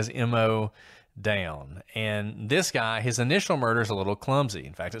 He's got his MO down. And this guy, his initial murder is a little clumsy.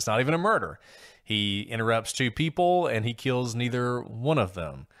 In fact, it's not even a murder. He interrupts two people and he kills neither one of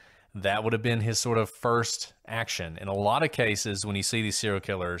them. That would have been his sort of first action. In a lot of cases, when you see these serial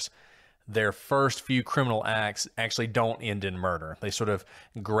killers, their first few criminal acts actually don't end in murder. They sort of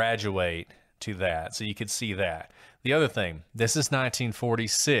graduate to that. So you could see that. The other thing, this is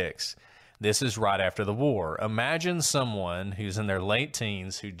 1946. This is right after the war. Imagine someone who's in their late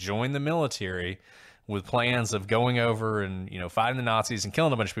teens who joined the military with plans of going over and, fighting the Nazis and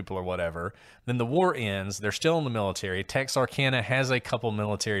killing a bunch of people or whatever. Then the war ends. They're still in the military. Texarkana has a couple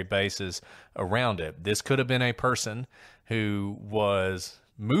military bases around it. This could have been a person who was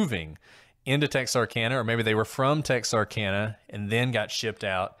moving into Texarkana, or maybe they were from Texarkana and then got shipped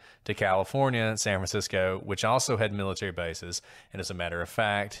out to California and San Francisco, which also had military bases. And as a matter of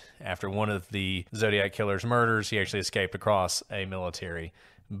fact, after one of the Zodiac Killer's murders, he actually escaped across a military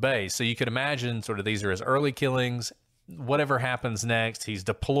base. So you could imagine sort of these are his early killings. Whatever happens next, he's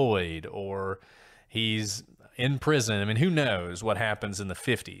deployed or he's in prison. I mean, who knows what happens in the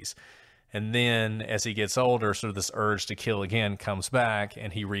 50s. And then as he gets older, sort of this urge to kill again comes back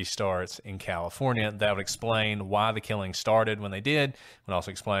and he restarts in California. That would explain why the killing started when they did. Would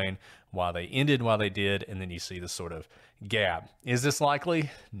also explain why they ended while they did. And then you see this sort of gap. Is this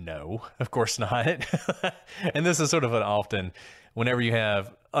likely? No, of course not. And this is sort of an often, whenever you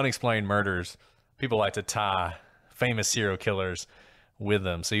have unexplained murders, people like to tie famous serial killers with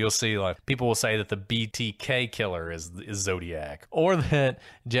them. So you'll see, like, people will say that the BTK killer is Zodiac, or that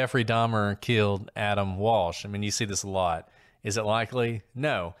Jeffrey Dahmer killed Adam Walsh. I mean, you see this a lot. Is it likely?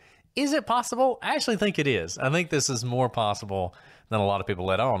 No. Is it possible? I actually think it is. I think this is more possible than a lot of people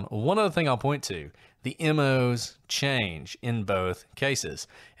let on. One other thing I'll point to, the MOs change in both cases.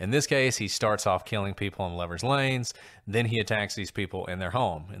 In this case, he starts off killing people on lovers' lanes, then he attacks these people in their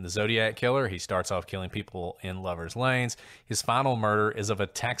home. In the Zodiac Killer, he starts off killing people in lovers' lanes. His final murder is of a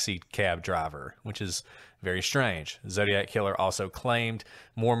taxi cab driver, which is very strange. The Zodiac Killer also claimed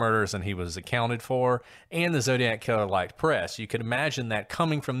more murders than he was accounted for, and the Zodiac Killer liked press. You could imagine that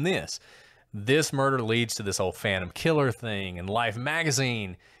coming from this. This murder leads to this whole Phantom Killer thing and Life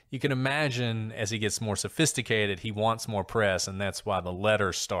magazine. You can imagine as he gets more sophisticated, he wants more press, and that's why the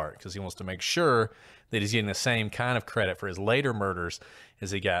letters start, because he wants to make sure that he's getting the same kind of credit for his later murders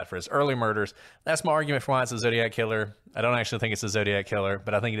as he got for his early murders. That's my argument for why it's a Zodiac Killer. I don't actually think it's a Zodiac Killer,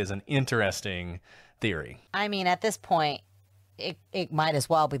 but I think it is an interesting theory. I mean, at this point, it might as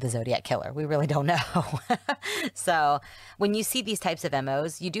well be the Zodiac Killer. We really don't know. So when you see these types of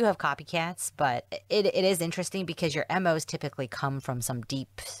MOs, you do have copycats, but it is interesting because your MOs typically come from some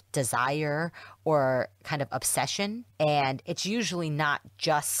deep desire or kind of obsession. And it's usually not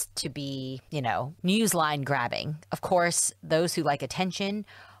just to be, news line grabbing. Of course, those who like attention,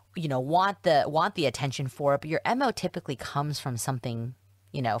 want the attention for it, but your MO typically comes from something,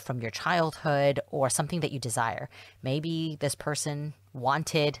 from your childhood or something that you desire. Maybe this person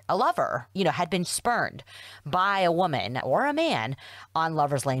wanted a lover, had been spurned by a woman or a man on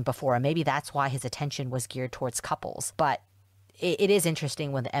Lover's Lane before. And maybe that's why his attention was geared towards couples. But it is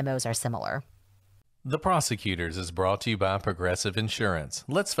interesting when the MOs are similar. The Prosecutors is brought to you by Progressive Insurance.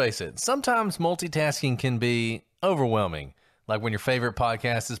 Let's face it, sometimes multitasking can be overwhelming. Like when your favorite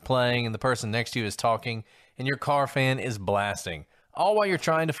podcast is playing and the person next to you is talking and your car fan is blasting. all while you're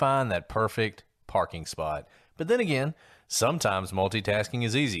trying to find that perfect parking spot. But then again, sometimes multitasking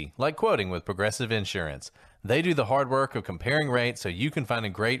is easy, like quoting with Progressive Insurance. They do the hard work of comparing rates so you can find a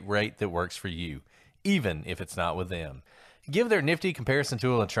great rate that works for you, even if it's not with them. Give their nifty comparison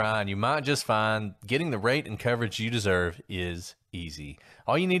tool a try, and you might just find getting the rate and coverage you deserve is easy.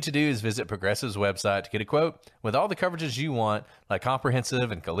 All you need to do is visit Progressive's website to get a quote with all the coverages you want, like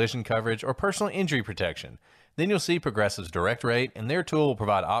comprehensive and collision coverage or personal injury protection. Then you'll see Progressive's direct rate, and their tool will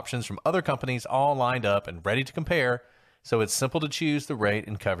provide options from other companies all lined up and ready to compare, so it's simple to choose the rate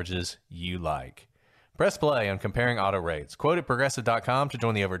and coverages you like. Press play on comparing auto rates. Quote at Progressive.com to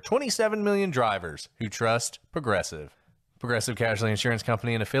join the over 27 million drivers who trust Progressive. Progressive Casualty Insurance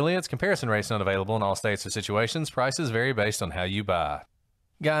Company and affiliates. Comparison rates not available in all states or situations. Prices vary based on how you buy.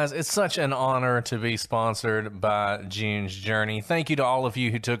 Guys, it's such an honor to be sponsored by June's Journey. Thank you to all of you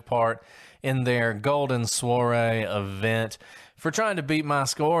who took part in their Golden Soiree event for trying to beat my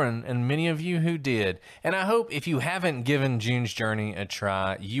score, and many of you who did. And I hope if you haven't given June's Journey a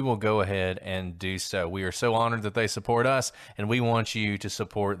try, you will go ahead and do so. We are so honored that they support us, and we want you to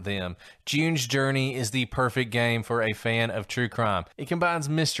support them. June's Journey is the perfect game for a fan of true crime. It combines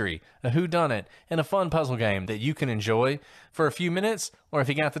mystery, a whodunit, and a fun puzzle game that you can enjoy for a few minutes, or if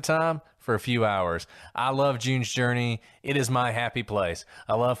you got the time, for a few hours. I love June's Journey. It is my happy place.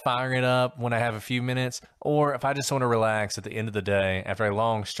 I love firing it up when I have a few minutes, or if I just want to relax at the end of the day after a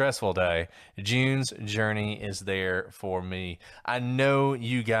long, stressful day. June's Journey is there for me. I know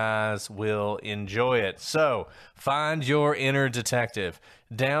you guys will enjoy it. So find your inner detective.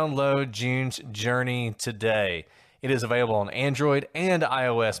 Download June's Journey today. It is available on Android and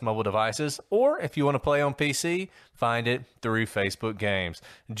iOS mobile devices, or if you want to play on PC, find it through Facebook Games.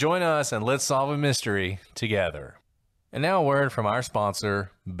 Join us and let's solve a mystery together. And now a word from our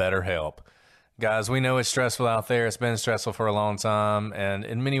sponsor, BetterHelp. Guys, we know it's stressful out there. It's been stressful for a long time, and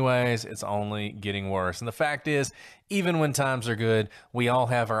in many ways, it's only getting worse. And the fact is, even when times are good, we all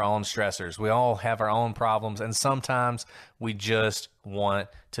have our own stressors. We all have our own problems, and sometimes we just want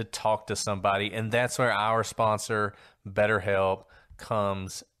to talk to somebody, and that's where our sponsor, BetterHelp,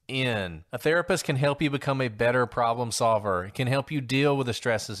 comes in. A therapist can help you become a better problem solver. It can help you deal with the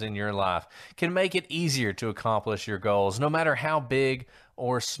stresses in your life. It can make it easier to accomplish your goals, no matter how big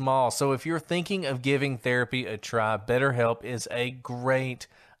or small. So if you're thinking of giving therapy a try, BetterHelp is a great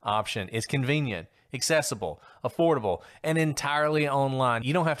option. It's convenient, accessible, affordable, and entirely online.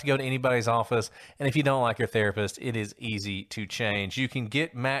 You don't have to go to anybody's office, and if you don't like your therapist, it is easy to change. You can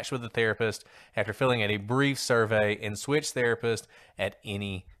get matched with a therapist after filling out a brief survey and switch therapist at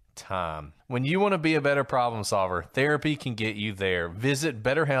any time. When you want to be a better problem solver, therapy can get you there. Visit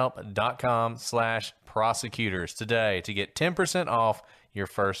BetterHelp.com/prosecutors today to get 10% off your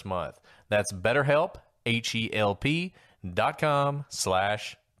first month. That's BetterHelp,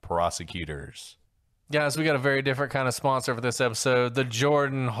 HELP.com/prosecutors. Guys, we got a very different kind of sponsor for this episode, the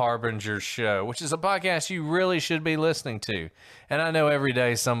Jordan Harbinger Show, which is a podcast you really should be listening to. And I know every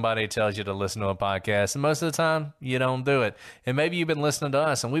day somebody tells you to listen to a podcast, and most of the time, you don't do it. And maybe you've been listening to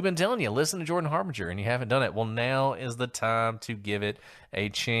us, and we've been telling you, listen to Jordan Harbinger, and you haven't done it. Well, now is the time to give it a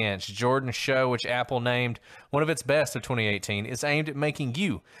chance. Jordan's Show, which Apple named one of its best of 2018, is aimed at making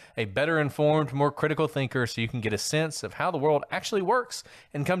you a better informed, more critical thinker so you can get a sense of how the world actually works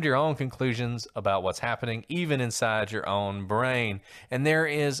and come to your own conclusions about what's happening even inside your own brain. And there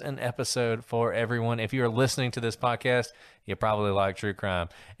is an episode for everyone. If you're listening to this podcast, you probably like true crime,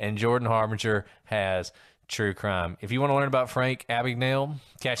 and Jordan Harbinger has true crime. If you want to learn about Frank Abagnale,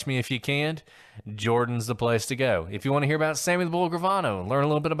 Catch Me If You Can, Jordan's the place to go. If you want to hear about Sammy the Bull Gravano and learn a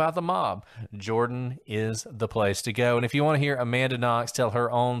little bit about the mob, Jordan is the place to go. And if you want to hear Amanda Knox tell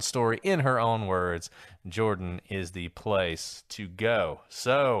her own story in her own words, Jordan is the place to go.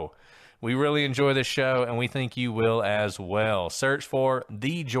 So we really enjoy this show, and we think you will as well. Search for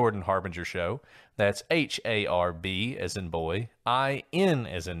The Jordan Harbinger Show. That's HARB as in boy, IN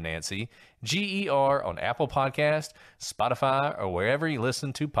as in Nancy, GER on Apple Podcast, Spotify, or wherever you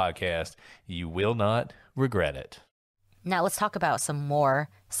listen to podcasts. You will not regret it. Now let's talk about some more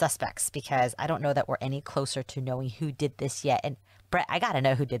suspects, because I don't know that we're any closer to knowing who did this yet. And Brett, I got to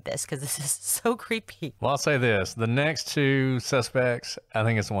know who did this, because this is so creepy. Well, I'll say this. The next two suspects, I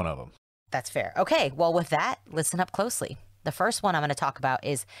think it's one of them. That's fair. Okay, well, with that, listen up closely. The first one I'm going to talk about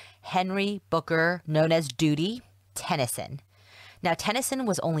is Henry Booker, known as Duty, Tennyson. Now, Tennyson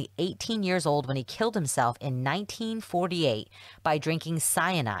was only 18 years old when he killed himself in 1948 by drinking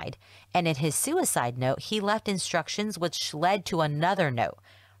cyanide, and in his suicide note, he left instructions which led to another note,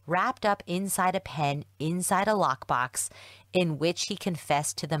 wrapped up inside a pen inside a lockbox, in which he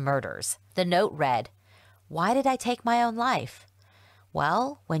confessed to the murders. The note read, "Why did I take my own life?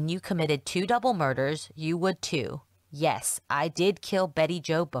 Well, when you committed 2 double murders, you would too. Yes, I did kill Betty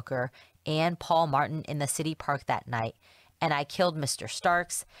Jo Booker and Paul Martin in the city park that night, and I killed Mr.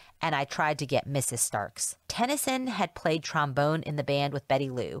 Starks, and I tried to get Mrs. Starks. Tennyson had played trombone in the band with Betty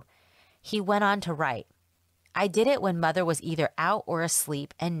Lou. He went on to write, I did it when Mother was either out or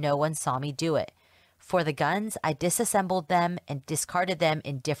asleep and no one saw me do it. For the guns, I disassembled them and discarded them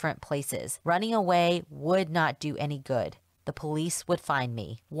in different places. Running away would not do any good. The police would find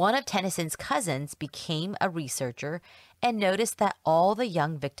me. One of Tennyson's cousins became a researcher and noticed that all the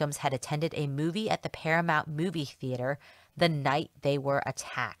young victims had attended a movie at the Paramount movie theater the night they were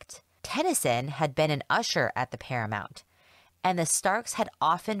attacked. Tennyson had been an usher at the Paramount, and the Starks had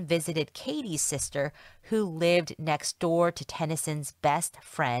often visited Katie's sister, who lived next door to Tennyson's best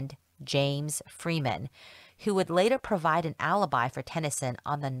friend, James Freeman, who would later provide an alibi for Tennyson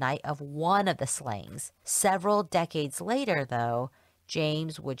on the night of one of the slayings. Several decades later, though,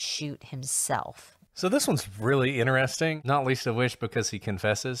 James would shoot himself. So this one's really interesting, not least of which because he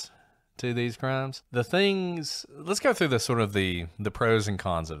confesses to these crimes. The things, let's go through the sort of the pros and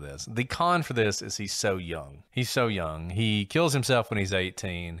cons of this. The con for this is he's so young. He's so young. He kills himself when he's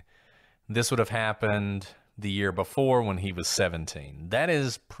 18. This would have happened the year before when he was 17. That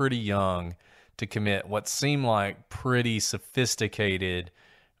is pretty young to commit what seem like pretty sophisticated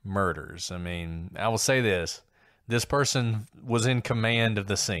murders. I mean, I will say this person was in command of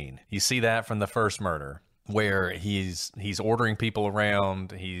the scene. You see that from the first murder, where he's ordering people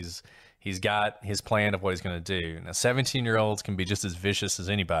around. He's got his plan of what he's going to do. Now, 17-year-olds can be just as vicious as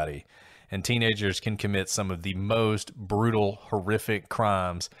anybody, and teenagers can commit some of the most brutal, horrific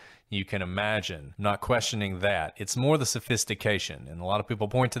crimes you can imagine. I'm not questioning that. It's more the sophistication. And a lot of people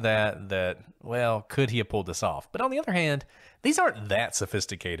point to that, well, could he have pulled this off? But on the other hand, these aren't that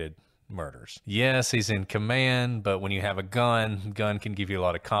sophisticated murders. Yes, he's in command, but when you have a gun can give you a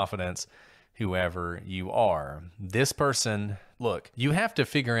lot of confidence, whoever you are. This person, look, you have to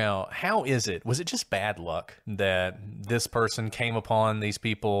figure out, was it just bad luck that this person came upon these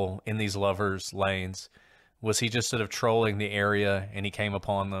people in these lovers' lanes? Was he just sort of trolling the area and he came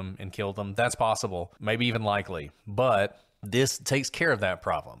upon them and killed them? That's possible, maybe even likely. But this takes care of that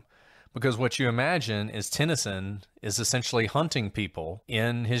problem, because what you imagine is Tennyson is essentially hunting people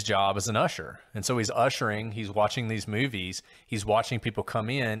in his job as an usher. And so he's ushering, he's watching these movies, he's watching people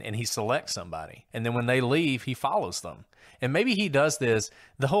come in, and he selects somebody. And then when they leave, he follows them. And maybe he does this,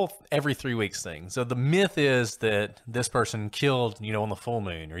 the whole every 3 weeks thing. So the myth is that this person killed, on the full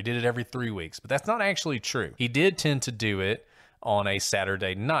moon, or he did it every 3 weeks, but that's not actually true. He did tend to do it on a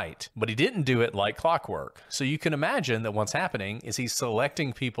Saturday night, but he didn't do it like clockwork. So you can imagine that what's happening is he's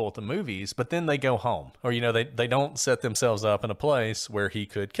selecting people at the movies, but then they go home, or, they don't set themselves up in a place where he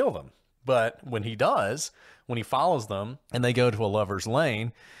could kill them. But when he does, when he follows them and they go to a lover's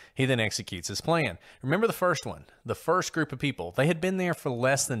lane, he then executes his plan. Remember the first one, the first group of people, they had been there for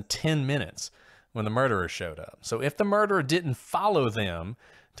less than 10 minutes when the murderer showed up. So if the murderer didn't follow them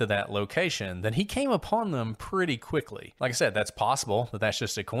to that location, then he came upon them pretty quickly. Like I said, that's possible that that's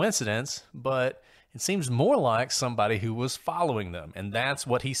just a coincidence, but it seems more like somebody who was following them. And that's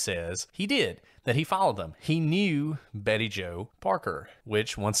what he says he did, that he followed them. He knew Betty Jo Parker,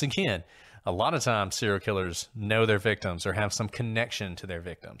 which, once again, a lot of times serial killers know their victims or have some connection to their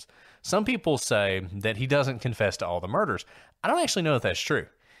victims. Some people say that he doesn't confess to all the murders. I don't actually know if that's true.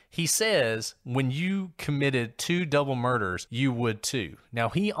 He says when you committed 2 double murders, you would too. Now,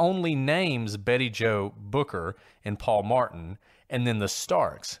 he only names Betty Jo Booker and Paul Martin, and then the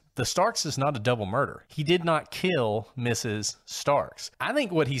Starks. The Starks is not a double murder. He did not kill Mrs. Starks. I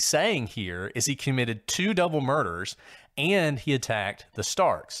think what he's saying here is he committed 2 double murders and he attacked the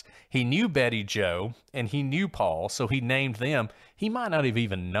Starks. He knew Betty Jo and he knew Paul, so he named them. He might not have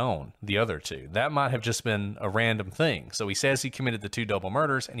even known the other 2. That might have just been a random thing. So he says he committed the 2 double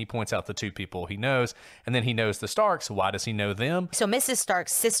murders and he points out the 2 people he knows, and then he knows the Starks. Why does he know them? So Mrs.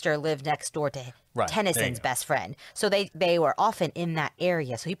 Stark's sister lived next door to Tennyson's best friend. So they were often in that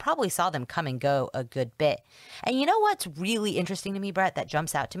area. So he probably saw them come and go a good bit. And you know what's really interesting to me, Brett, that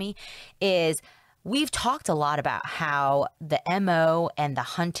jumps out to me is we've talked a lot about how the MO and the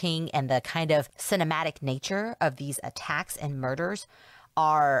hunting and the kind of cinematic nature of these attacks and murders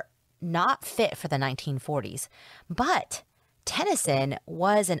are not fit for the 1940s. But Tennyson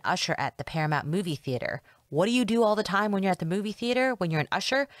was an usher at the Paramount movie theater. What do you do all the time when you're at the movie theater? When you're an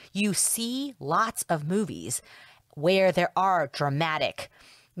usher, you see lots of movies where there are dramatic,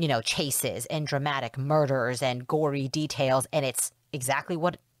 chases and dramatic murders and gory details. And it's exactly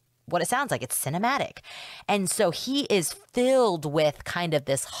what it sounds like. It's cinematic. And so he is filled with kind of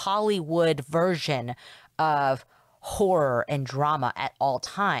this Hollywood version of horror and drama at all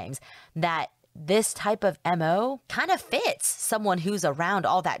times, that this type of MO kind of fits someone who's around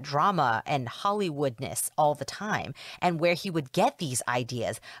all that drama and Hollywoodness all the time, and where he would get these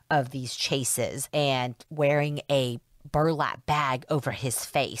ideas of these chases and wearing a burlap bag over his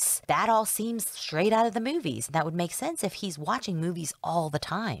face. That all seems straight out of the movies. That would make sense if he's watching movies all the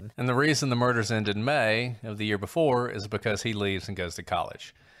time. And the reason the murders ended in May of the year before is because he leaves and goes to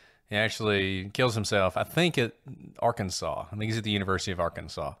college. He actually kills himself, I think, at Arkansas. I think he's at the University of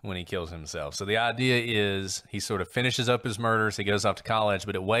Arkansas when he kills himself. So the idea is he sort of finishes up his murders, he goes off to college,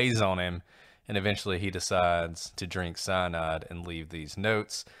 but it weighs on him, and eventually he decides to drink cyanide and leave these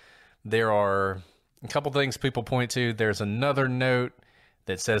notes. There are a couple things people point to. There's another note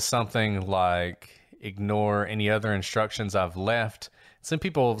that says something like, ignore any other instructions I've left. Some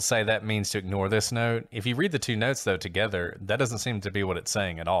people say that means to ignore this note. If you read the two notes, though, together, that doesn't seem to be what it's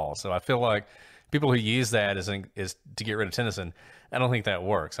saying at all. So I feel like people who use that is to get rid of Tennyson. I don't think that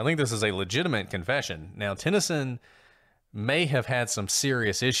works. I think this is a legitimate confession. Now, Tennyson may have had some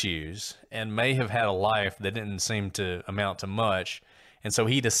serious issues and may have had a life that didn't seem to amount to much. And so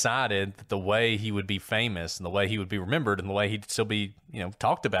he decided that the way he would be famous and the way he would be remembered and the way he'd still be,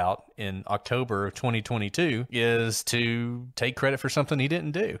 talked about in October of 2022 is to take credit for something he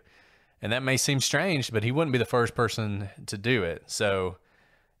didn't do. And that may seem strange, but he wouldn't be the first person to do it. So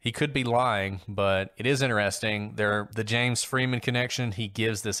he could be lying, but it is interesting. The James Freeman connection, he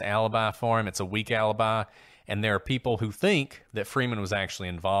gives this alibi for him. It's a weak alibi. And there are people who think that Freeman was actually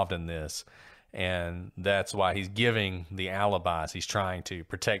involved in this. And that's why he's giving the alibis. He's trying to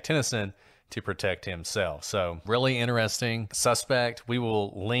protect Tennyson to protect himself. So really interesting suspect. We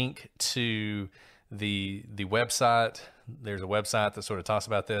will link to the website. There's a website that sort of talks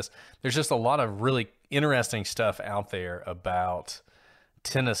about this. There's just a lot of really interesting stuff out there about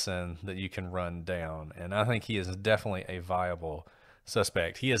Tennyson that you can run down. And I think he is definitely a viable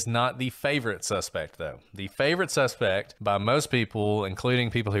suspect. He is not the favorite suspect, though. The favorite suspect by most people,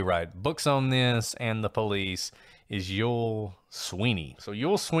 including people who write books on this and the police, is Yul Sweeney. So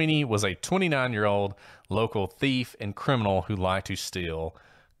Yul Sweeney was a 29-year-old local thief and criminal who liked to steal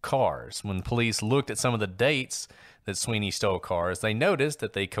cars. When police looked at some of the dates that Sweeney stole cars, they noticed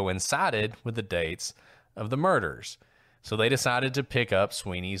that they coincided with the dates of the murders. So they decided to pick up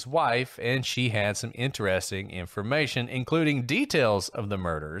Sweeney's wife, and she had some interesting information, including details of the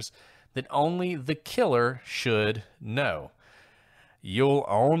murders that only the killer should know. Yul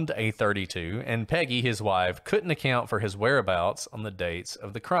owned a .32, and Peggy, his wife, couldn't account for his whereabouts on the dates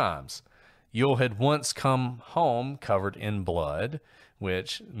of the crimes. Yul had once come home covered in blood,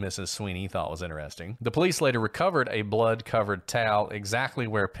 which Mrs. Sweeney thought was interesting. The police later recovered a blood-covered towel exactly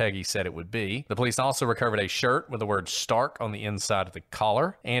where Peggy said it would be. The police also recovered a shirt with the word Stark on the inside of the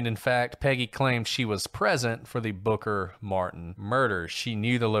collar. And in fact, Peggy claimed she was present for the Booker Martin murders. She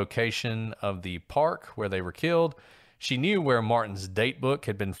knew the location of the park where they were killed. She knew where Martin's date book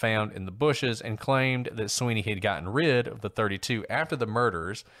had been found in the bushes and claimed that Sweeney had gotten rid of the .32 after the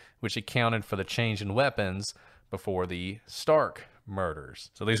murders, which accounted for the change in weapons before the Stark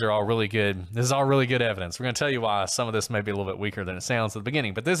murders. So these are all really good. This is all really good evidence. We're going to tell you why some of this may be a little bit weaker than it sounds at the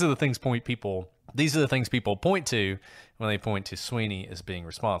beginning, but these are the things people point to when they point to Sweeney as being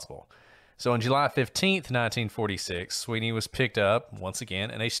responsible. So on July 15th, 1946, Sweeney was picked up once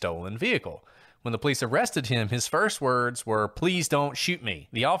again in a stolen vehicle. When the police arrested him, his first words were, "Please don't shoot me."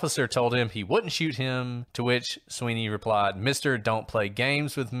 The officer told him he wouldn't shoot him, to which Sweeney replied, "Mister, don't play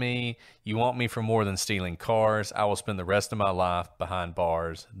games with me. You want me for more than stealing cars. I will spend the rest of my life behind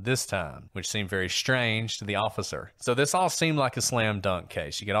bars this time," which seemed very strange to the officer. So this all seemed like a slam dunk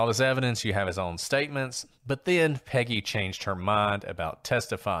case. You get all this evidence, you have his own statements, but then Peggy changed her mind about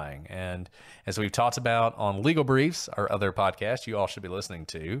testifying. And as we've talked about on Legal Briefs, our other podcast you all should be listening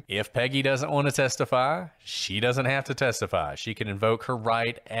to, if Peggy doesn't want to testify, she doesn't have to testify. She can invoke her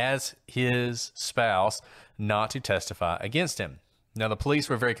right as his spouse not to testify against him. Now, the police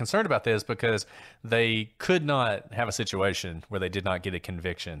were very concerned about this because they could not have a situation where they did not get a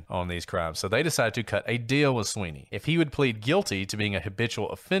conviction on these crimes. So they decided to cut a deal with Sweeney. If he would plead guilty to being a habitual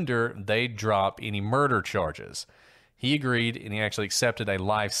offender, they'd drop any murder charges. He agreed, and he actually accepted a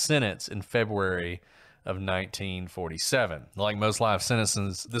life sentence in February of 1947. Like most life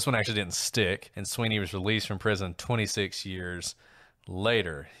sentences, this one actually didn't stick, and Sweeney was released from prison 26 years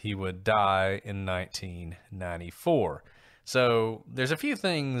later. He would die in 1994. So there's a few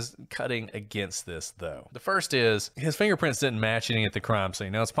things cutting against this, though. The first is his fingerprints didn't match any at the crime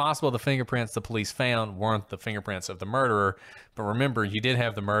scene. Now, it's possible the fingerprints the police found weren't the fingerprints of the murderer, but remember, you did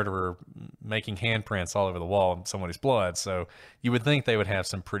have the murderer making handprints all over the wall in somebody's blood, so you would think they would have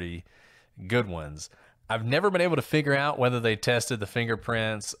some pretty good ones. I've never been able to figure out whether they tested the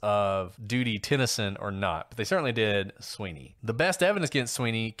fingerprints of Duty Tennyson or not, but they certainly did Sweeney. The best evidence against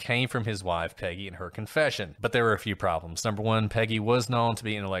Sweeney came from his wife, Peggy, and her confession. But there were a few problems. Number one, Peggy was known to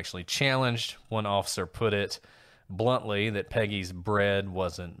be intellectually challenged. One officer put it bluntly that Peggy's bread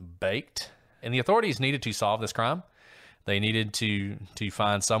wasn't baked. And the authorities needed to solve this crime. They needed to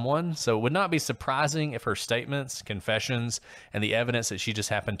find someone. So it would not be surprising if her statements, confessions, and the evidence that she just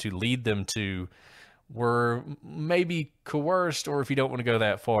happened to lead them to were maybe coerced, or if you don't want to go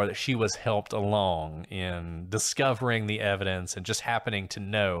that far, that she was helped along in discovering the evidence and just happening to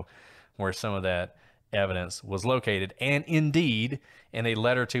know where some of that evidence was located. And indeed, in a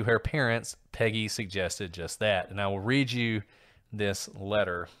letter to her parents, Peggy suggested just that. And I will read you this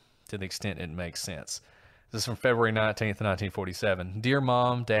letter to the extent it makes sense. This is from February 19th, 1947. Dear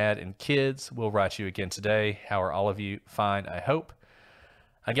Mom, Dad, and kids, we'll write you again today. How are all of you? Fine, I hope.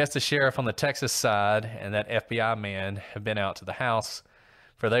 I guess the sheriff on the Texas side and that FBI man have been out to the house,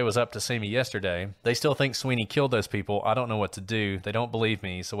 for they was up to see me yesterday. They still think Sweeney killed those people. I don't know what to do. They don't believe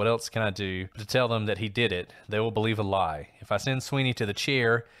me, so what else can I do to tell them that he did it? They will believe a lie. If I send Sweeney to the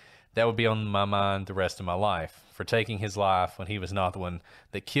chair, that would be on my mind the rest of my life, for taking his life when he was not the one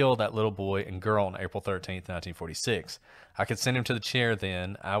that killed that little boy and girl on April 13th, 1946. I could send him to the chair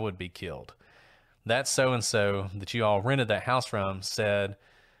then. I would be killed. That so-and-so that you all rented that house from said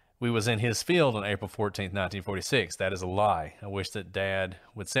we was in his field on April 14th, 1946. That is a lie. I wish that Dad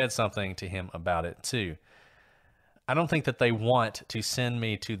would said something to him about it too. I don't think that they want to send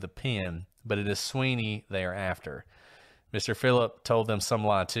me to the pen, but it is Sweeney they are after. Mr. Phillip told them some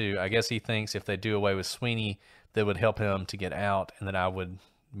lie too. I guess he thinks if they do away with Sweeney, that would help him to get out and that I would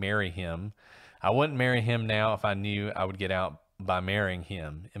marry him. I wouldn't marry him now if I knew I would get out by marrying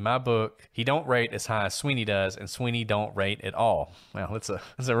him. In my book, he don't rate as high as Sweeney does, and Sweeney don't rate at all. Well, that's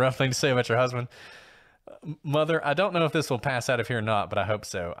a rough thing to say about your husband. Mother, I don't know if this will pass out of here or not, but I hope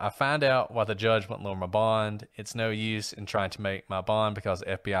so. I find out why the judge won't lower my bond. It's no use in trying to make my bond because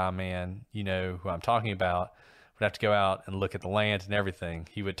the FBI man, you know who I'm talking about, would have to go out and look at the land and everything.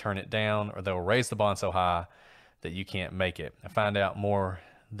 He would turn it down, or they'll raise the bond so high that you can't make it. I find out more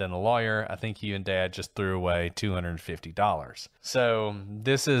than a lawyer. I think you and Dad just threw away $250. So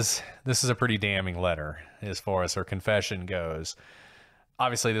this is a pretty damning letter as far as her confession goes.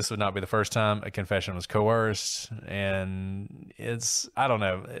 Obviously, this would not be the first time a confession was coerced, and I don't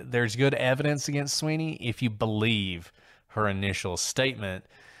know, there's good evidence against Sweeney if you believe her initial statement,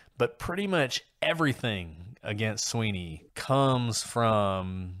 but pretty much everything against Sweeney comes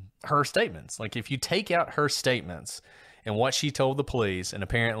from her statements. Like, if you take out her statements and what she told the police, and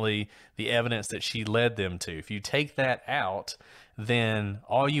apparently the evidence that she led them to, if you take that out, then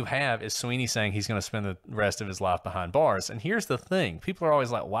all you have is Sweeney saying he's going to spend the rest of his life behind bars. And here's the thing. People are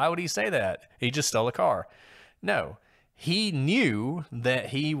always like, why would he say that? He just stole a car. No. He knew that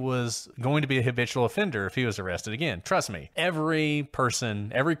he was going to be a habitual offender if he was arrested again. Trust me, every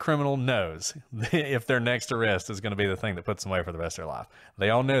person, every criminal knows if their next arrest is going to be the thing that puts them away for the rest of their life.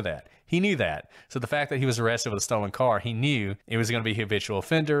 They all know that. He knew that. So the fact that he was arrested with a stolen car, he knew it was going to be a habitual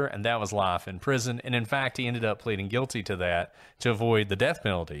offender, and that was life in prison. And in fact, he ended up pleading guilty to that to avoid the death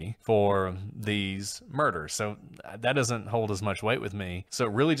penalty for these murders. So that doesn't hold as much weight with me. So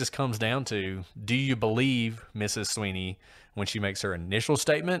it really just comes down to, do you believe Mrs. Sweeney when she makes her initial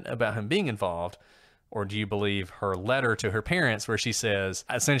statement about him being involved, or do you believe her letter to her parents where she says,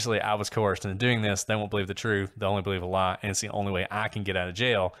 essentially, I was coerced into doing this. They won't believe the truth. They'll only believe a lie. And it's the only way I can get out of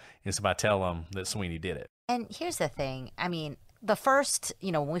jail is if I tell them that Sweeney did it. And here's the thing. I mean, the first,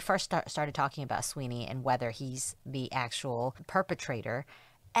 when we first started talking about Sweeney and whether he's the actual perpetrator,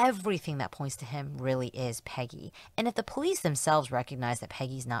 everything that points to him really is Peggy. And if the police themselves recognize that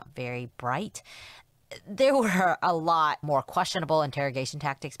Peggy's not very bright, there were a lot more questionable interrogation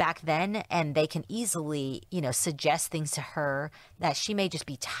tactics back then, and they can easily, suggest things to her that she may just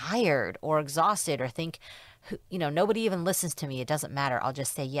be tired or exhausted or think, nobody even listens to me. It doesn't matter. I'll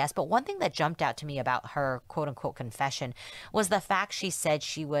just say yes. But one thing that jumped out to me about her quote unquote confession was the fact she said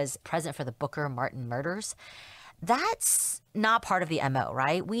she was present for the Booker Martin murders. That's not part of the MO,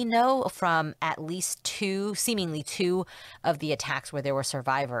 right? We know from at least seemingly two of the attacks where there were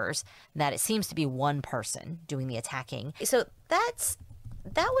survivors, that it seems to be one person doing the attacking. So that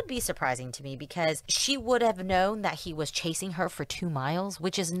would be surprising to me, because she would have known that he was chasing her for 2 miles,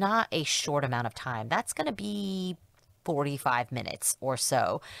 which is not a short amount of time. That's going to be 45 minutes or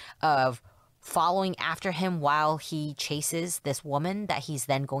so of following after him while he chases this woman that he's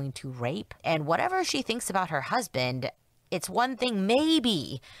then going to rape. And whatever she thinks about her husband, it's one thing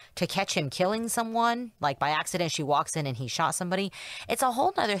maybe to catch him killing someone, like by accident she walks in and he shot somebody. It's a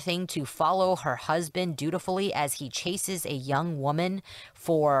whole nother thing to follow her husband dutifully as he chases a young woman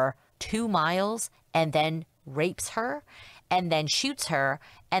for 2 miles and then rapes her and then shoots her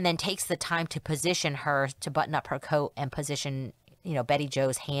and then takes the time to position her to button up her coat and position, you know, Betty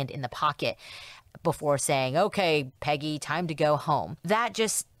Jo's hand in the pocket before saying, okay, Peggy, time to go home. That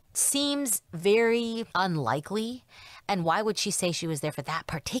just seems very unlikely. And why would she say she was there for that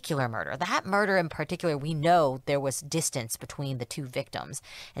particular murder? That murder in particular, we know there was distance between the two victims.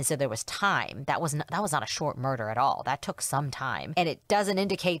 And so there was time. That was not a short murder at all. That took some time. And it doesn't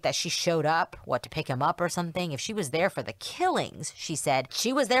indicate that she showed up, to pick him up or something. If she was there for the killings, she said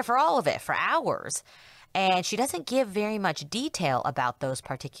she was there for all of it, for hours. And she doesn't give very much detail about those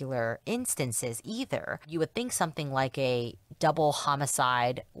particular instances either. You would think something like a double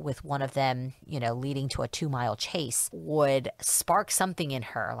homicide with one of them, you know, leading to a 2-mile chase would spark something in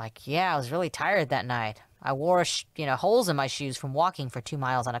her. Like, yeah, I was really tired that night. I wore, holes in my shoes from walking for 2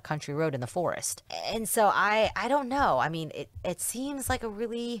 miles on a country road in the forest. And so I don't know. I mean, it seems like a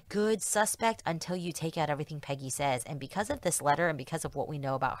really good suspect until you take out everything Peggy says. And because of this letter and because of what we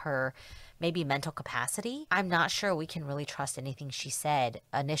know about her maybe mental capacity, I'm not sure we can really trust anything she said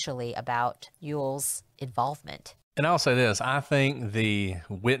initially about Yule's involvement. And I'll say this, I think the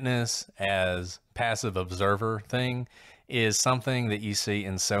witness as passive observer thing is something that you see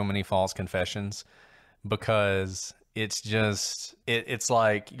in so many false confessions, because it's just, it's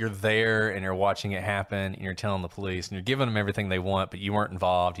like you're there and you're watching it happen and you're telling the police and you're giving them everything they want, but you weren't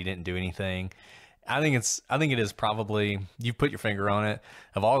involved, you didn't do anything. I think it is probably, you put your finger on it,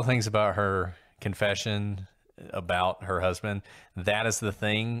 of all the things about her confession about her husband, that is the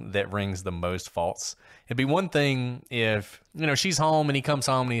thing that rings the most false. It'd be one thing if, she's home and he comes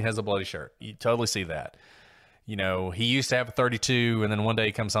home and he has a bloody shirt. You totally see that. He used to have a 32 and then one day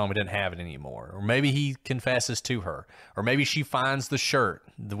he comes home and didn't have it anymore. Or maybe he confesses to her. Or maybe she finds the shirt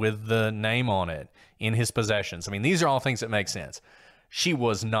with the name on it in his possessions. I mean, these are all things that make sense. She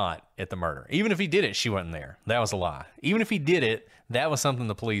was not at the murder. Even if he did it, she wasn't there. That was a lie. Even if he did it, that was something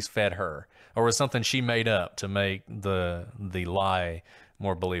the police fed her, or was something she made up to make the lie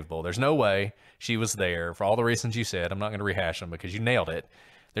more believable. There's no way she was there for all the reasons you said. I'm not going to rehash them because you nailed it.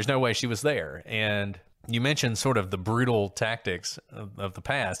 There's no way she was there. And you mentioned sort of the brutal tactics of the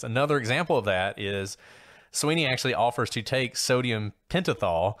past. Another example of that is Sweeney actually offers to take sodium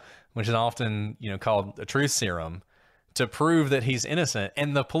pentothal, which is often, called a truth serum, to prove that he's innocent,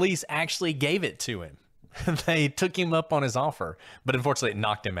 and the police actually gave it to him. They took him up on his offer, but unfortunately it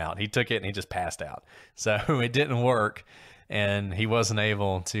knocked him out. He took it and he just passed out. So it didn't work, and he wasn't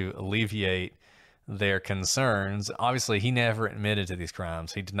able to alleviate their concerns. Obviously, he never admitted to these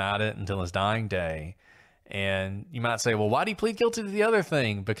crimes. He denied it until his dying day. And you might say, well, why did he plead guilty to the other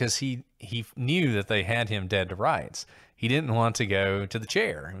thing? Because he knew that they had him dead to rights. He didn't want to go to the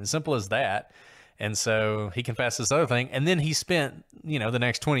chair. As simple as that. And so he confessed this other thing, and then he spent, the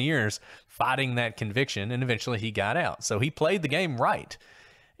next 20 years fighting that conviction, and eventually he got out. So he played the game right.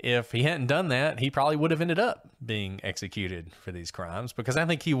 If he hadn't done that, he probably would have ended up being executed for these crimes, because I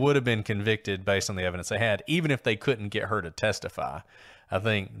think he would have been convicted based on the evidence they had, even if they couldn't get her to testify. I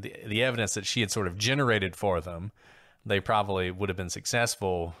think the evidence that she had sort of generated for them, they probably would have been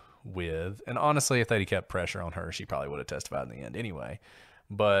successful with. And honestly, if they'd kept pressure on her, she probably would have testified in the end anyway.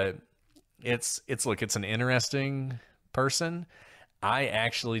 But it's an interesting person. I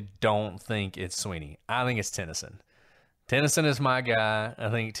actually don't think it's Sweeney. I think it's Tennyson. Tennyson is my guy. I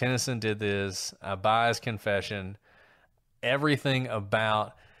think Tennyson did this. I buy his confession. Everything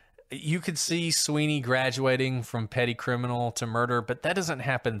about, you could see Sweeney graduating from petty criminal to murder, but that doesn't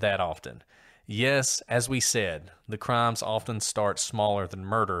happen that often. Yes, as we said, the crimes often start smaller than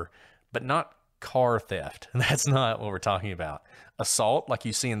murder, but not car theft. That's not what we're talking about. Assault, like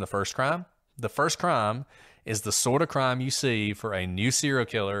you see in the first crime. The first crime is the sort of crime you see for a new serial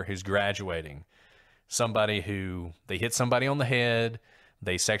killer who's graduating. Somebody who, they hit somebody on the head,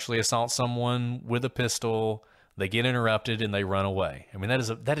 they sexually assault someone with a pistol, they get interrupted, and they run away. I mean,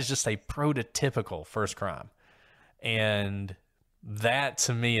 that is just a prototypical first crime. And that,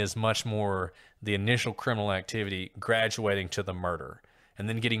 to me, is much more the initial criminal activity graduating to the murder, and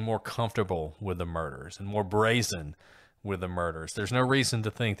then getting more comfortable with the murders and more brazen with the murders. There's no reason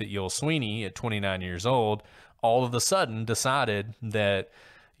to think that Yul Sweeney, at 29 years old, all of a sudden decided that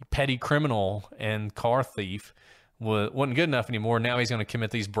petty criminal and car thief wasn't good enough anymore. Now he's going to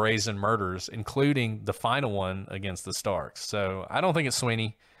commit these brazen murders, including the final one against the Starks. So I don't think it's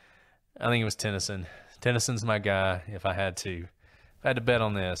Sweeney. I think it was Tennyson. Tennyson's my guy. If I had to bet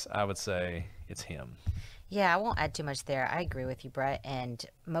on this, I would say it's him. Yeah, I won't add too much there. I agree with you, Brett, and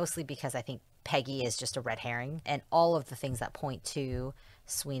mostly because I think Peggy is just a red herring, and all of the things that point to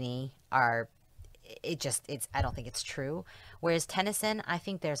Sweeney are I don't think it's true. Whereas Tennyson, I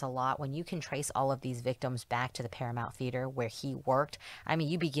think there's a lot when you can trace all of these victims back to the Paramount Theater where he worked. I mean,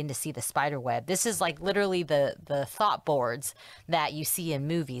 you begin to see the spider web. This is like literally the thought boards that you see in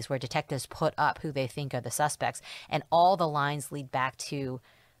movies where detectives put up who they think are the suspects, and all the lines lead back to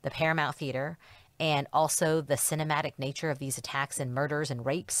the Paramount Theater and also the cinematic nature of these attacks and murders and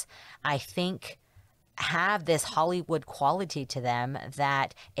rapes. I think have this Hollywood quality to them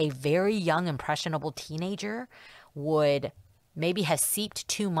that a very young, impressionable teenager would maybe have seeped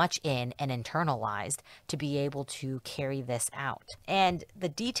too much in and internalized to be able to carry this out. And the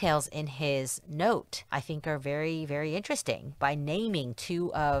details in his note, I think, are very, very interesting by naming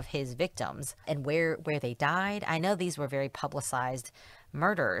 2 of his victims and where they died. I know these were very publicized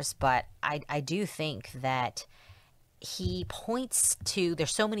murders, but I do think that he points to,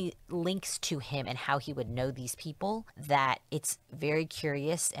 there's so many links to him and how he would know these people that it's very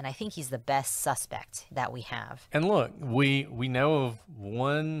curious, and I think he's the best suspect that we have. And look, we know of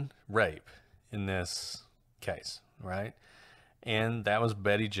one rape in this case, right? And that was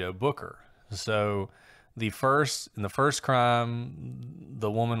Betty Jo Booker. So in the first crime, the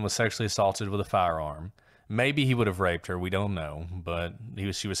woman was sexually assaulted with a firearm. Maybe he would have raped her. We don't know, but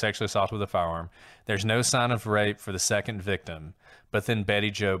she was sexually assaulted with a firearm. There's no sign of rape for the second victim, but then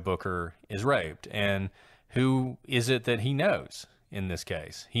Betty Jo Booker is raped. And who is it that he knows in this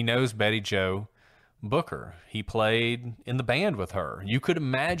case? He knows Betty Jo Booker. He played in the band with her. You could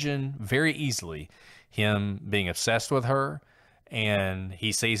imagine very easily him being obsessed with her, and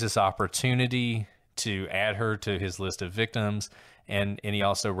he sees this opportunity to add her to his list of victims, and he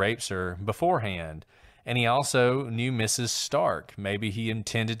also rapes her beforehand. And he also knew Mrs. Stark. Maybe he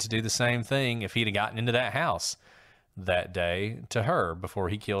intended to do the same thing if he'd have gotten into that house that day to her before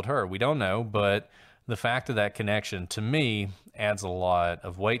he killed her. We don't know, but the fact of that connection, to me, adds a lot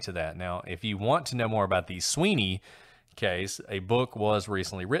of weight to that. Now, if you want to know more about the Sweeney case, a book was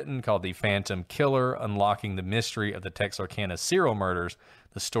recently written called The Phantom Killer, Unlocking the Mystery of the Texarkana Serial Murders,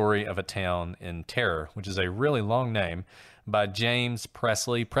 The Story of a Town in Terror, which is a really long name, by James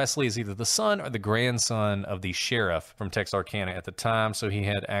Presley. Presley is either the son or the grandson of the sheriff from Texarkana at the time, so he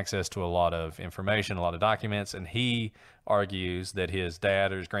had access to a lot of information, a lot of documents, and he argues that his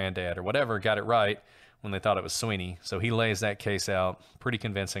dad or his granddad or whatever got it right when they thought it was Sweeney. So he lays that case out pretty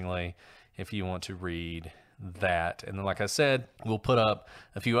convincingly if you want to read that. And then, like I said, we'll put up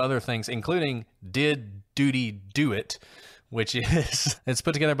a few other things, including Did Duty Do It?, which is, it's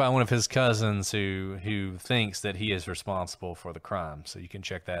put together by one of his cousins who thinks that he is responsible for the crime. So you can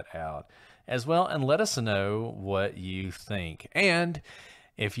check that out as well and let us know what you think. And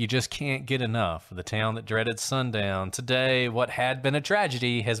if you just can't get enough of the town that dreaded sundown, today what had been a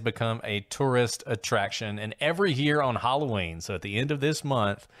tragedy has become a tourist attraction. And every year on Halloween, so at the end of this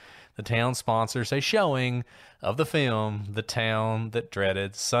month, the town sponsors a showing of the film The Town That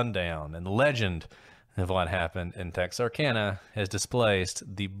Dreaded Sundown. And the legend of what happened in Texarkana has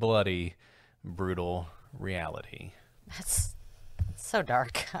displaced the bloody, brutal reality. That's so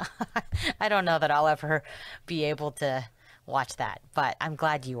dark. I don't know that I'll ever be able to watch that, but I'm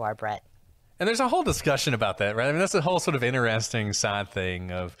glad you are, Brett. And there's a whole discussion about that, right? I mean, that's a whole sort of interesting side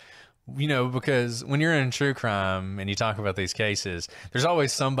thing of, you know, because when you're in true crime and you talk about these cases, there's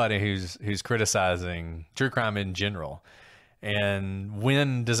always somebody who's criticizing true crime in general. And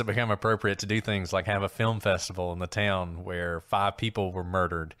when does it become appropriate to do things like have a film festival in the town where 5 people were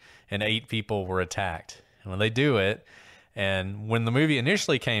murdered and 8 people were attacked? And when they do it, and when the movie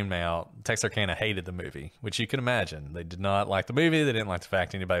initially came out, Texarkana hated the movie, which you can imagine. They did not like the movie. They didn't like the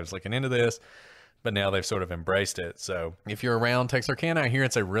fact anybody was looking into this, but now they've sort of embraced it. So if you're around Texarkana, I hear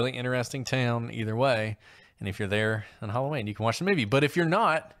it's a really interesting town either way. And if you're there on Halloween, you can watch the movie. But if you're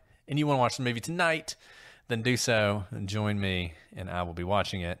not and you want to watch the movie tonight, then do so and join me, and I will be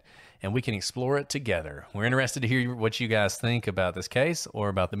watching it, and we can explore it together. We're interested to hear what you guys think about this case or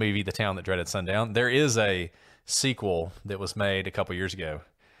about the movie The Town That Dreaded Sundown. There is a sequel that was made a couple years ago,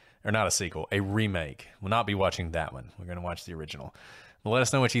 or not a sequel, a remake. We'll not be watching that one. We're going to watch the original. Well, let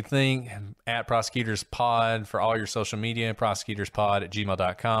us know what you think at ProsecutorsPod for all your social media,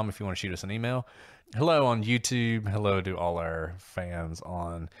 prosecutorspod@gmail.com if you want to shoot us an email. Hello on YouTube. Hello to all our fans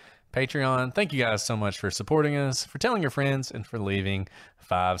on Patreon. Thank you guys so much for supporting us, for telling your friends, and for leaving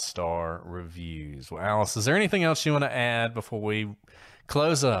 5-star reviews. Well, Alice, is there anything else you want to add before we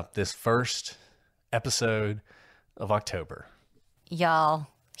close up this first episode of October? Y'all,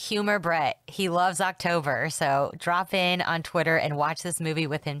 Humor Brett. He loves October. So drop in on Twitter and watch this movie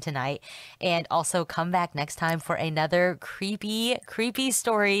with him tonight. And also come back next time for another creepy, creepy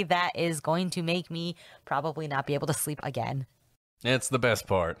story that is going to make me probably not be able to sleep again. It's the best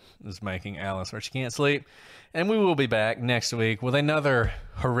part, is making Alice where she can't sleep. And we will be back next week with another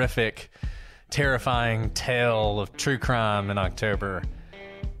horrific, terrifying tale of true crime in October.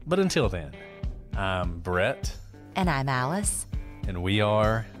 But until then, I'm Brett. And I'm Alice. And we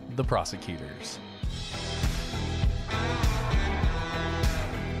are the prosecutors.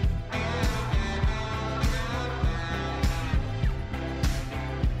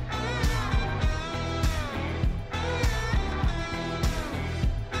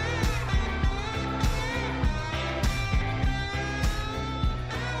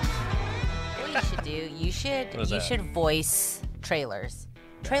 You should voice trailers.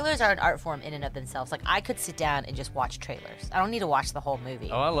 Trailers are an art form in and of themselves. Like, I could sit down and just watch trailers. I don't need to watch the whole movie.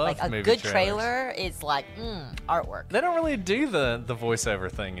 Oh, I love like a movie good trailers. trailer is like artwork. They don't really do the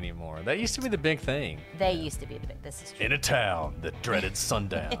voiceover thing anymore. That used to be the big thing. They used to be the big. This is true. In a town that dreaded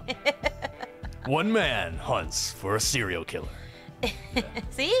sundown, one man hunts for a serial killer.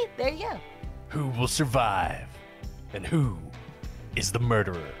 See, there you go. Who will survive, and who is the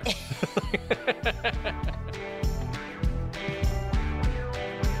murderer?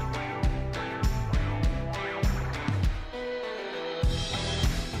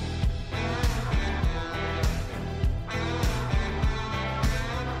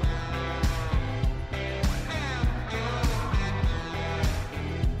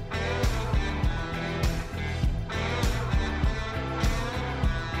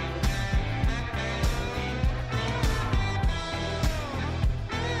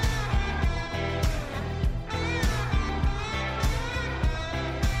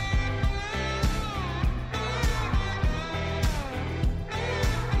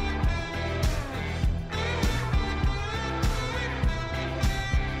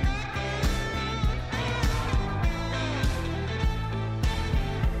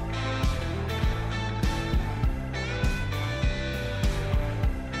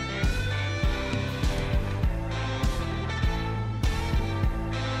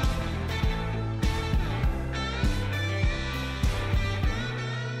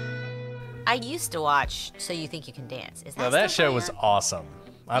 I used to watch So You Think You Can Dance. Is that Now that still show going was on? awesome.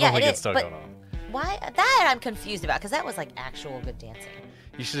 I don't think it's still but going on. Why? That I'm confused about, because that was like actual good dancing.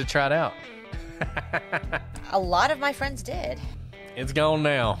 You should have tried out. A lot of my friends did. It's gone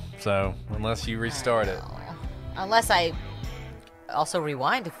now, so unless you restart it. Unless I also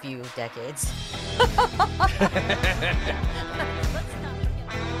rewind a few decades.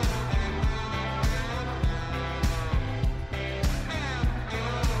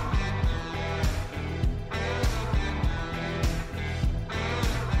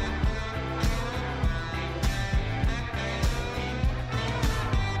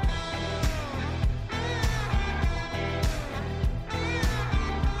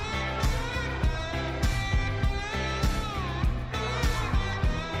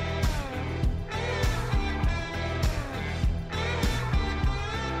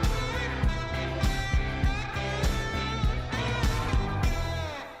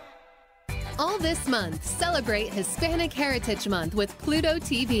 All this month, celebrate Hispanic Heritage Month with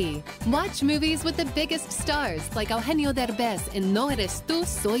PlutoTV. Watch movies with the biggest stars like Eugenio Derbez in No Eres Tú,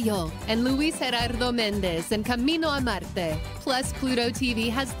 Soy Yo, and Luis Gerardo Méndez in Camino a Marte. Plus, PlutoTV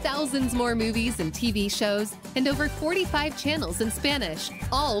has thousands more movies and TV shows and over 45 channels in Spanish,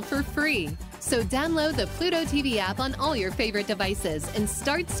 all for free. So download the PlutoTV app on all your favorite devices and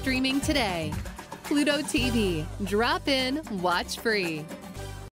start streaming today. PlutoTV. Drop in, watch free.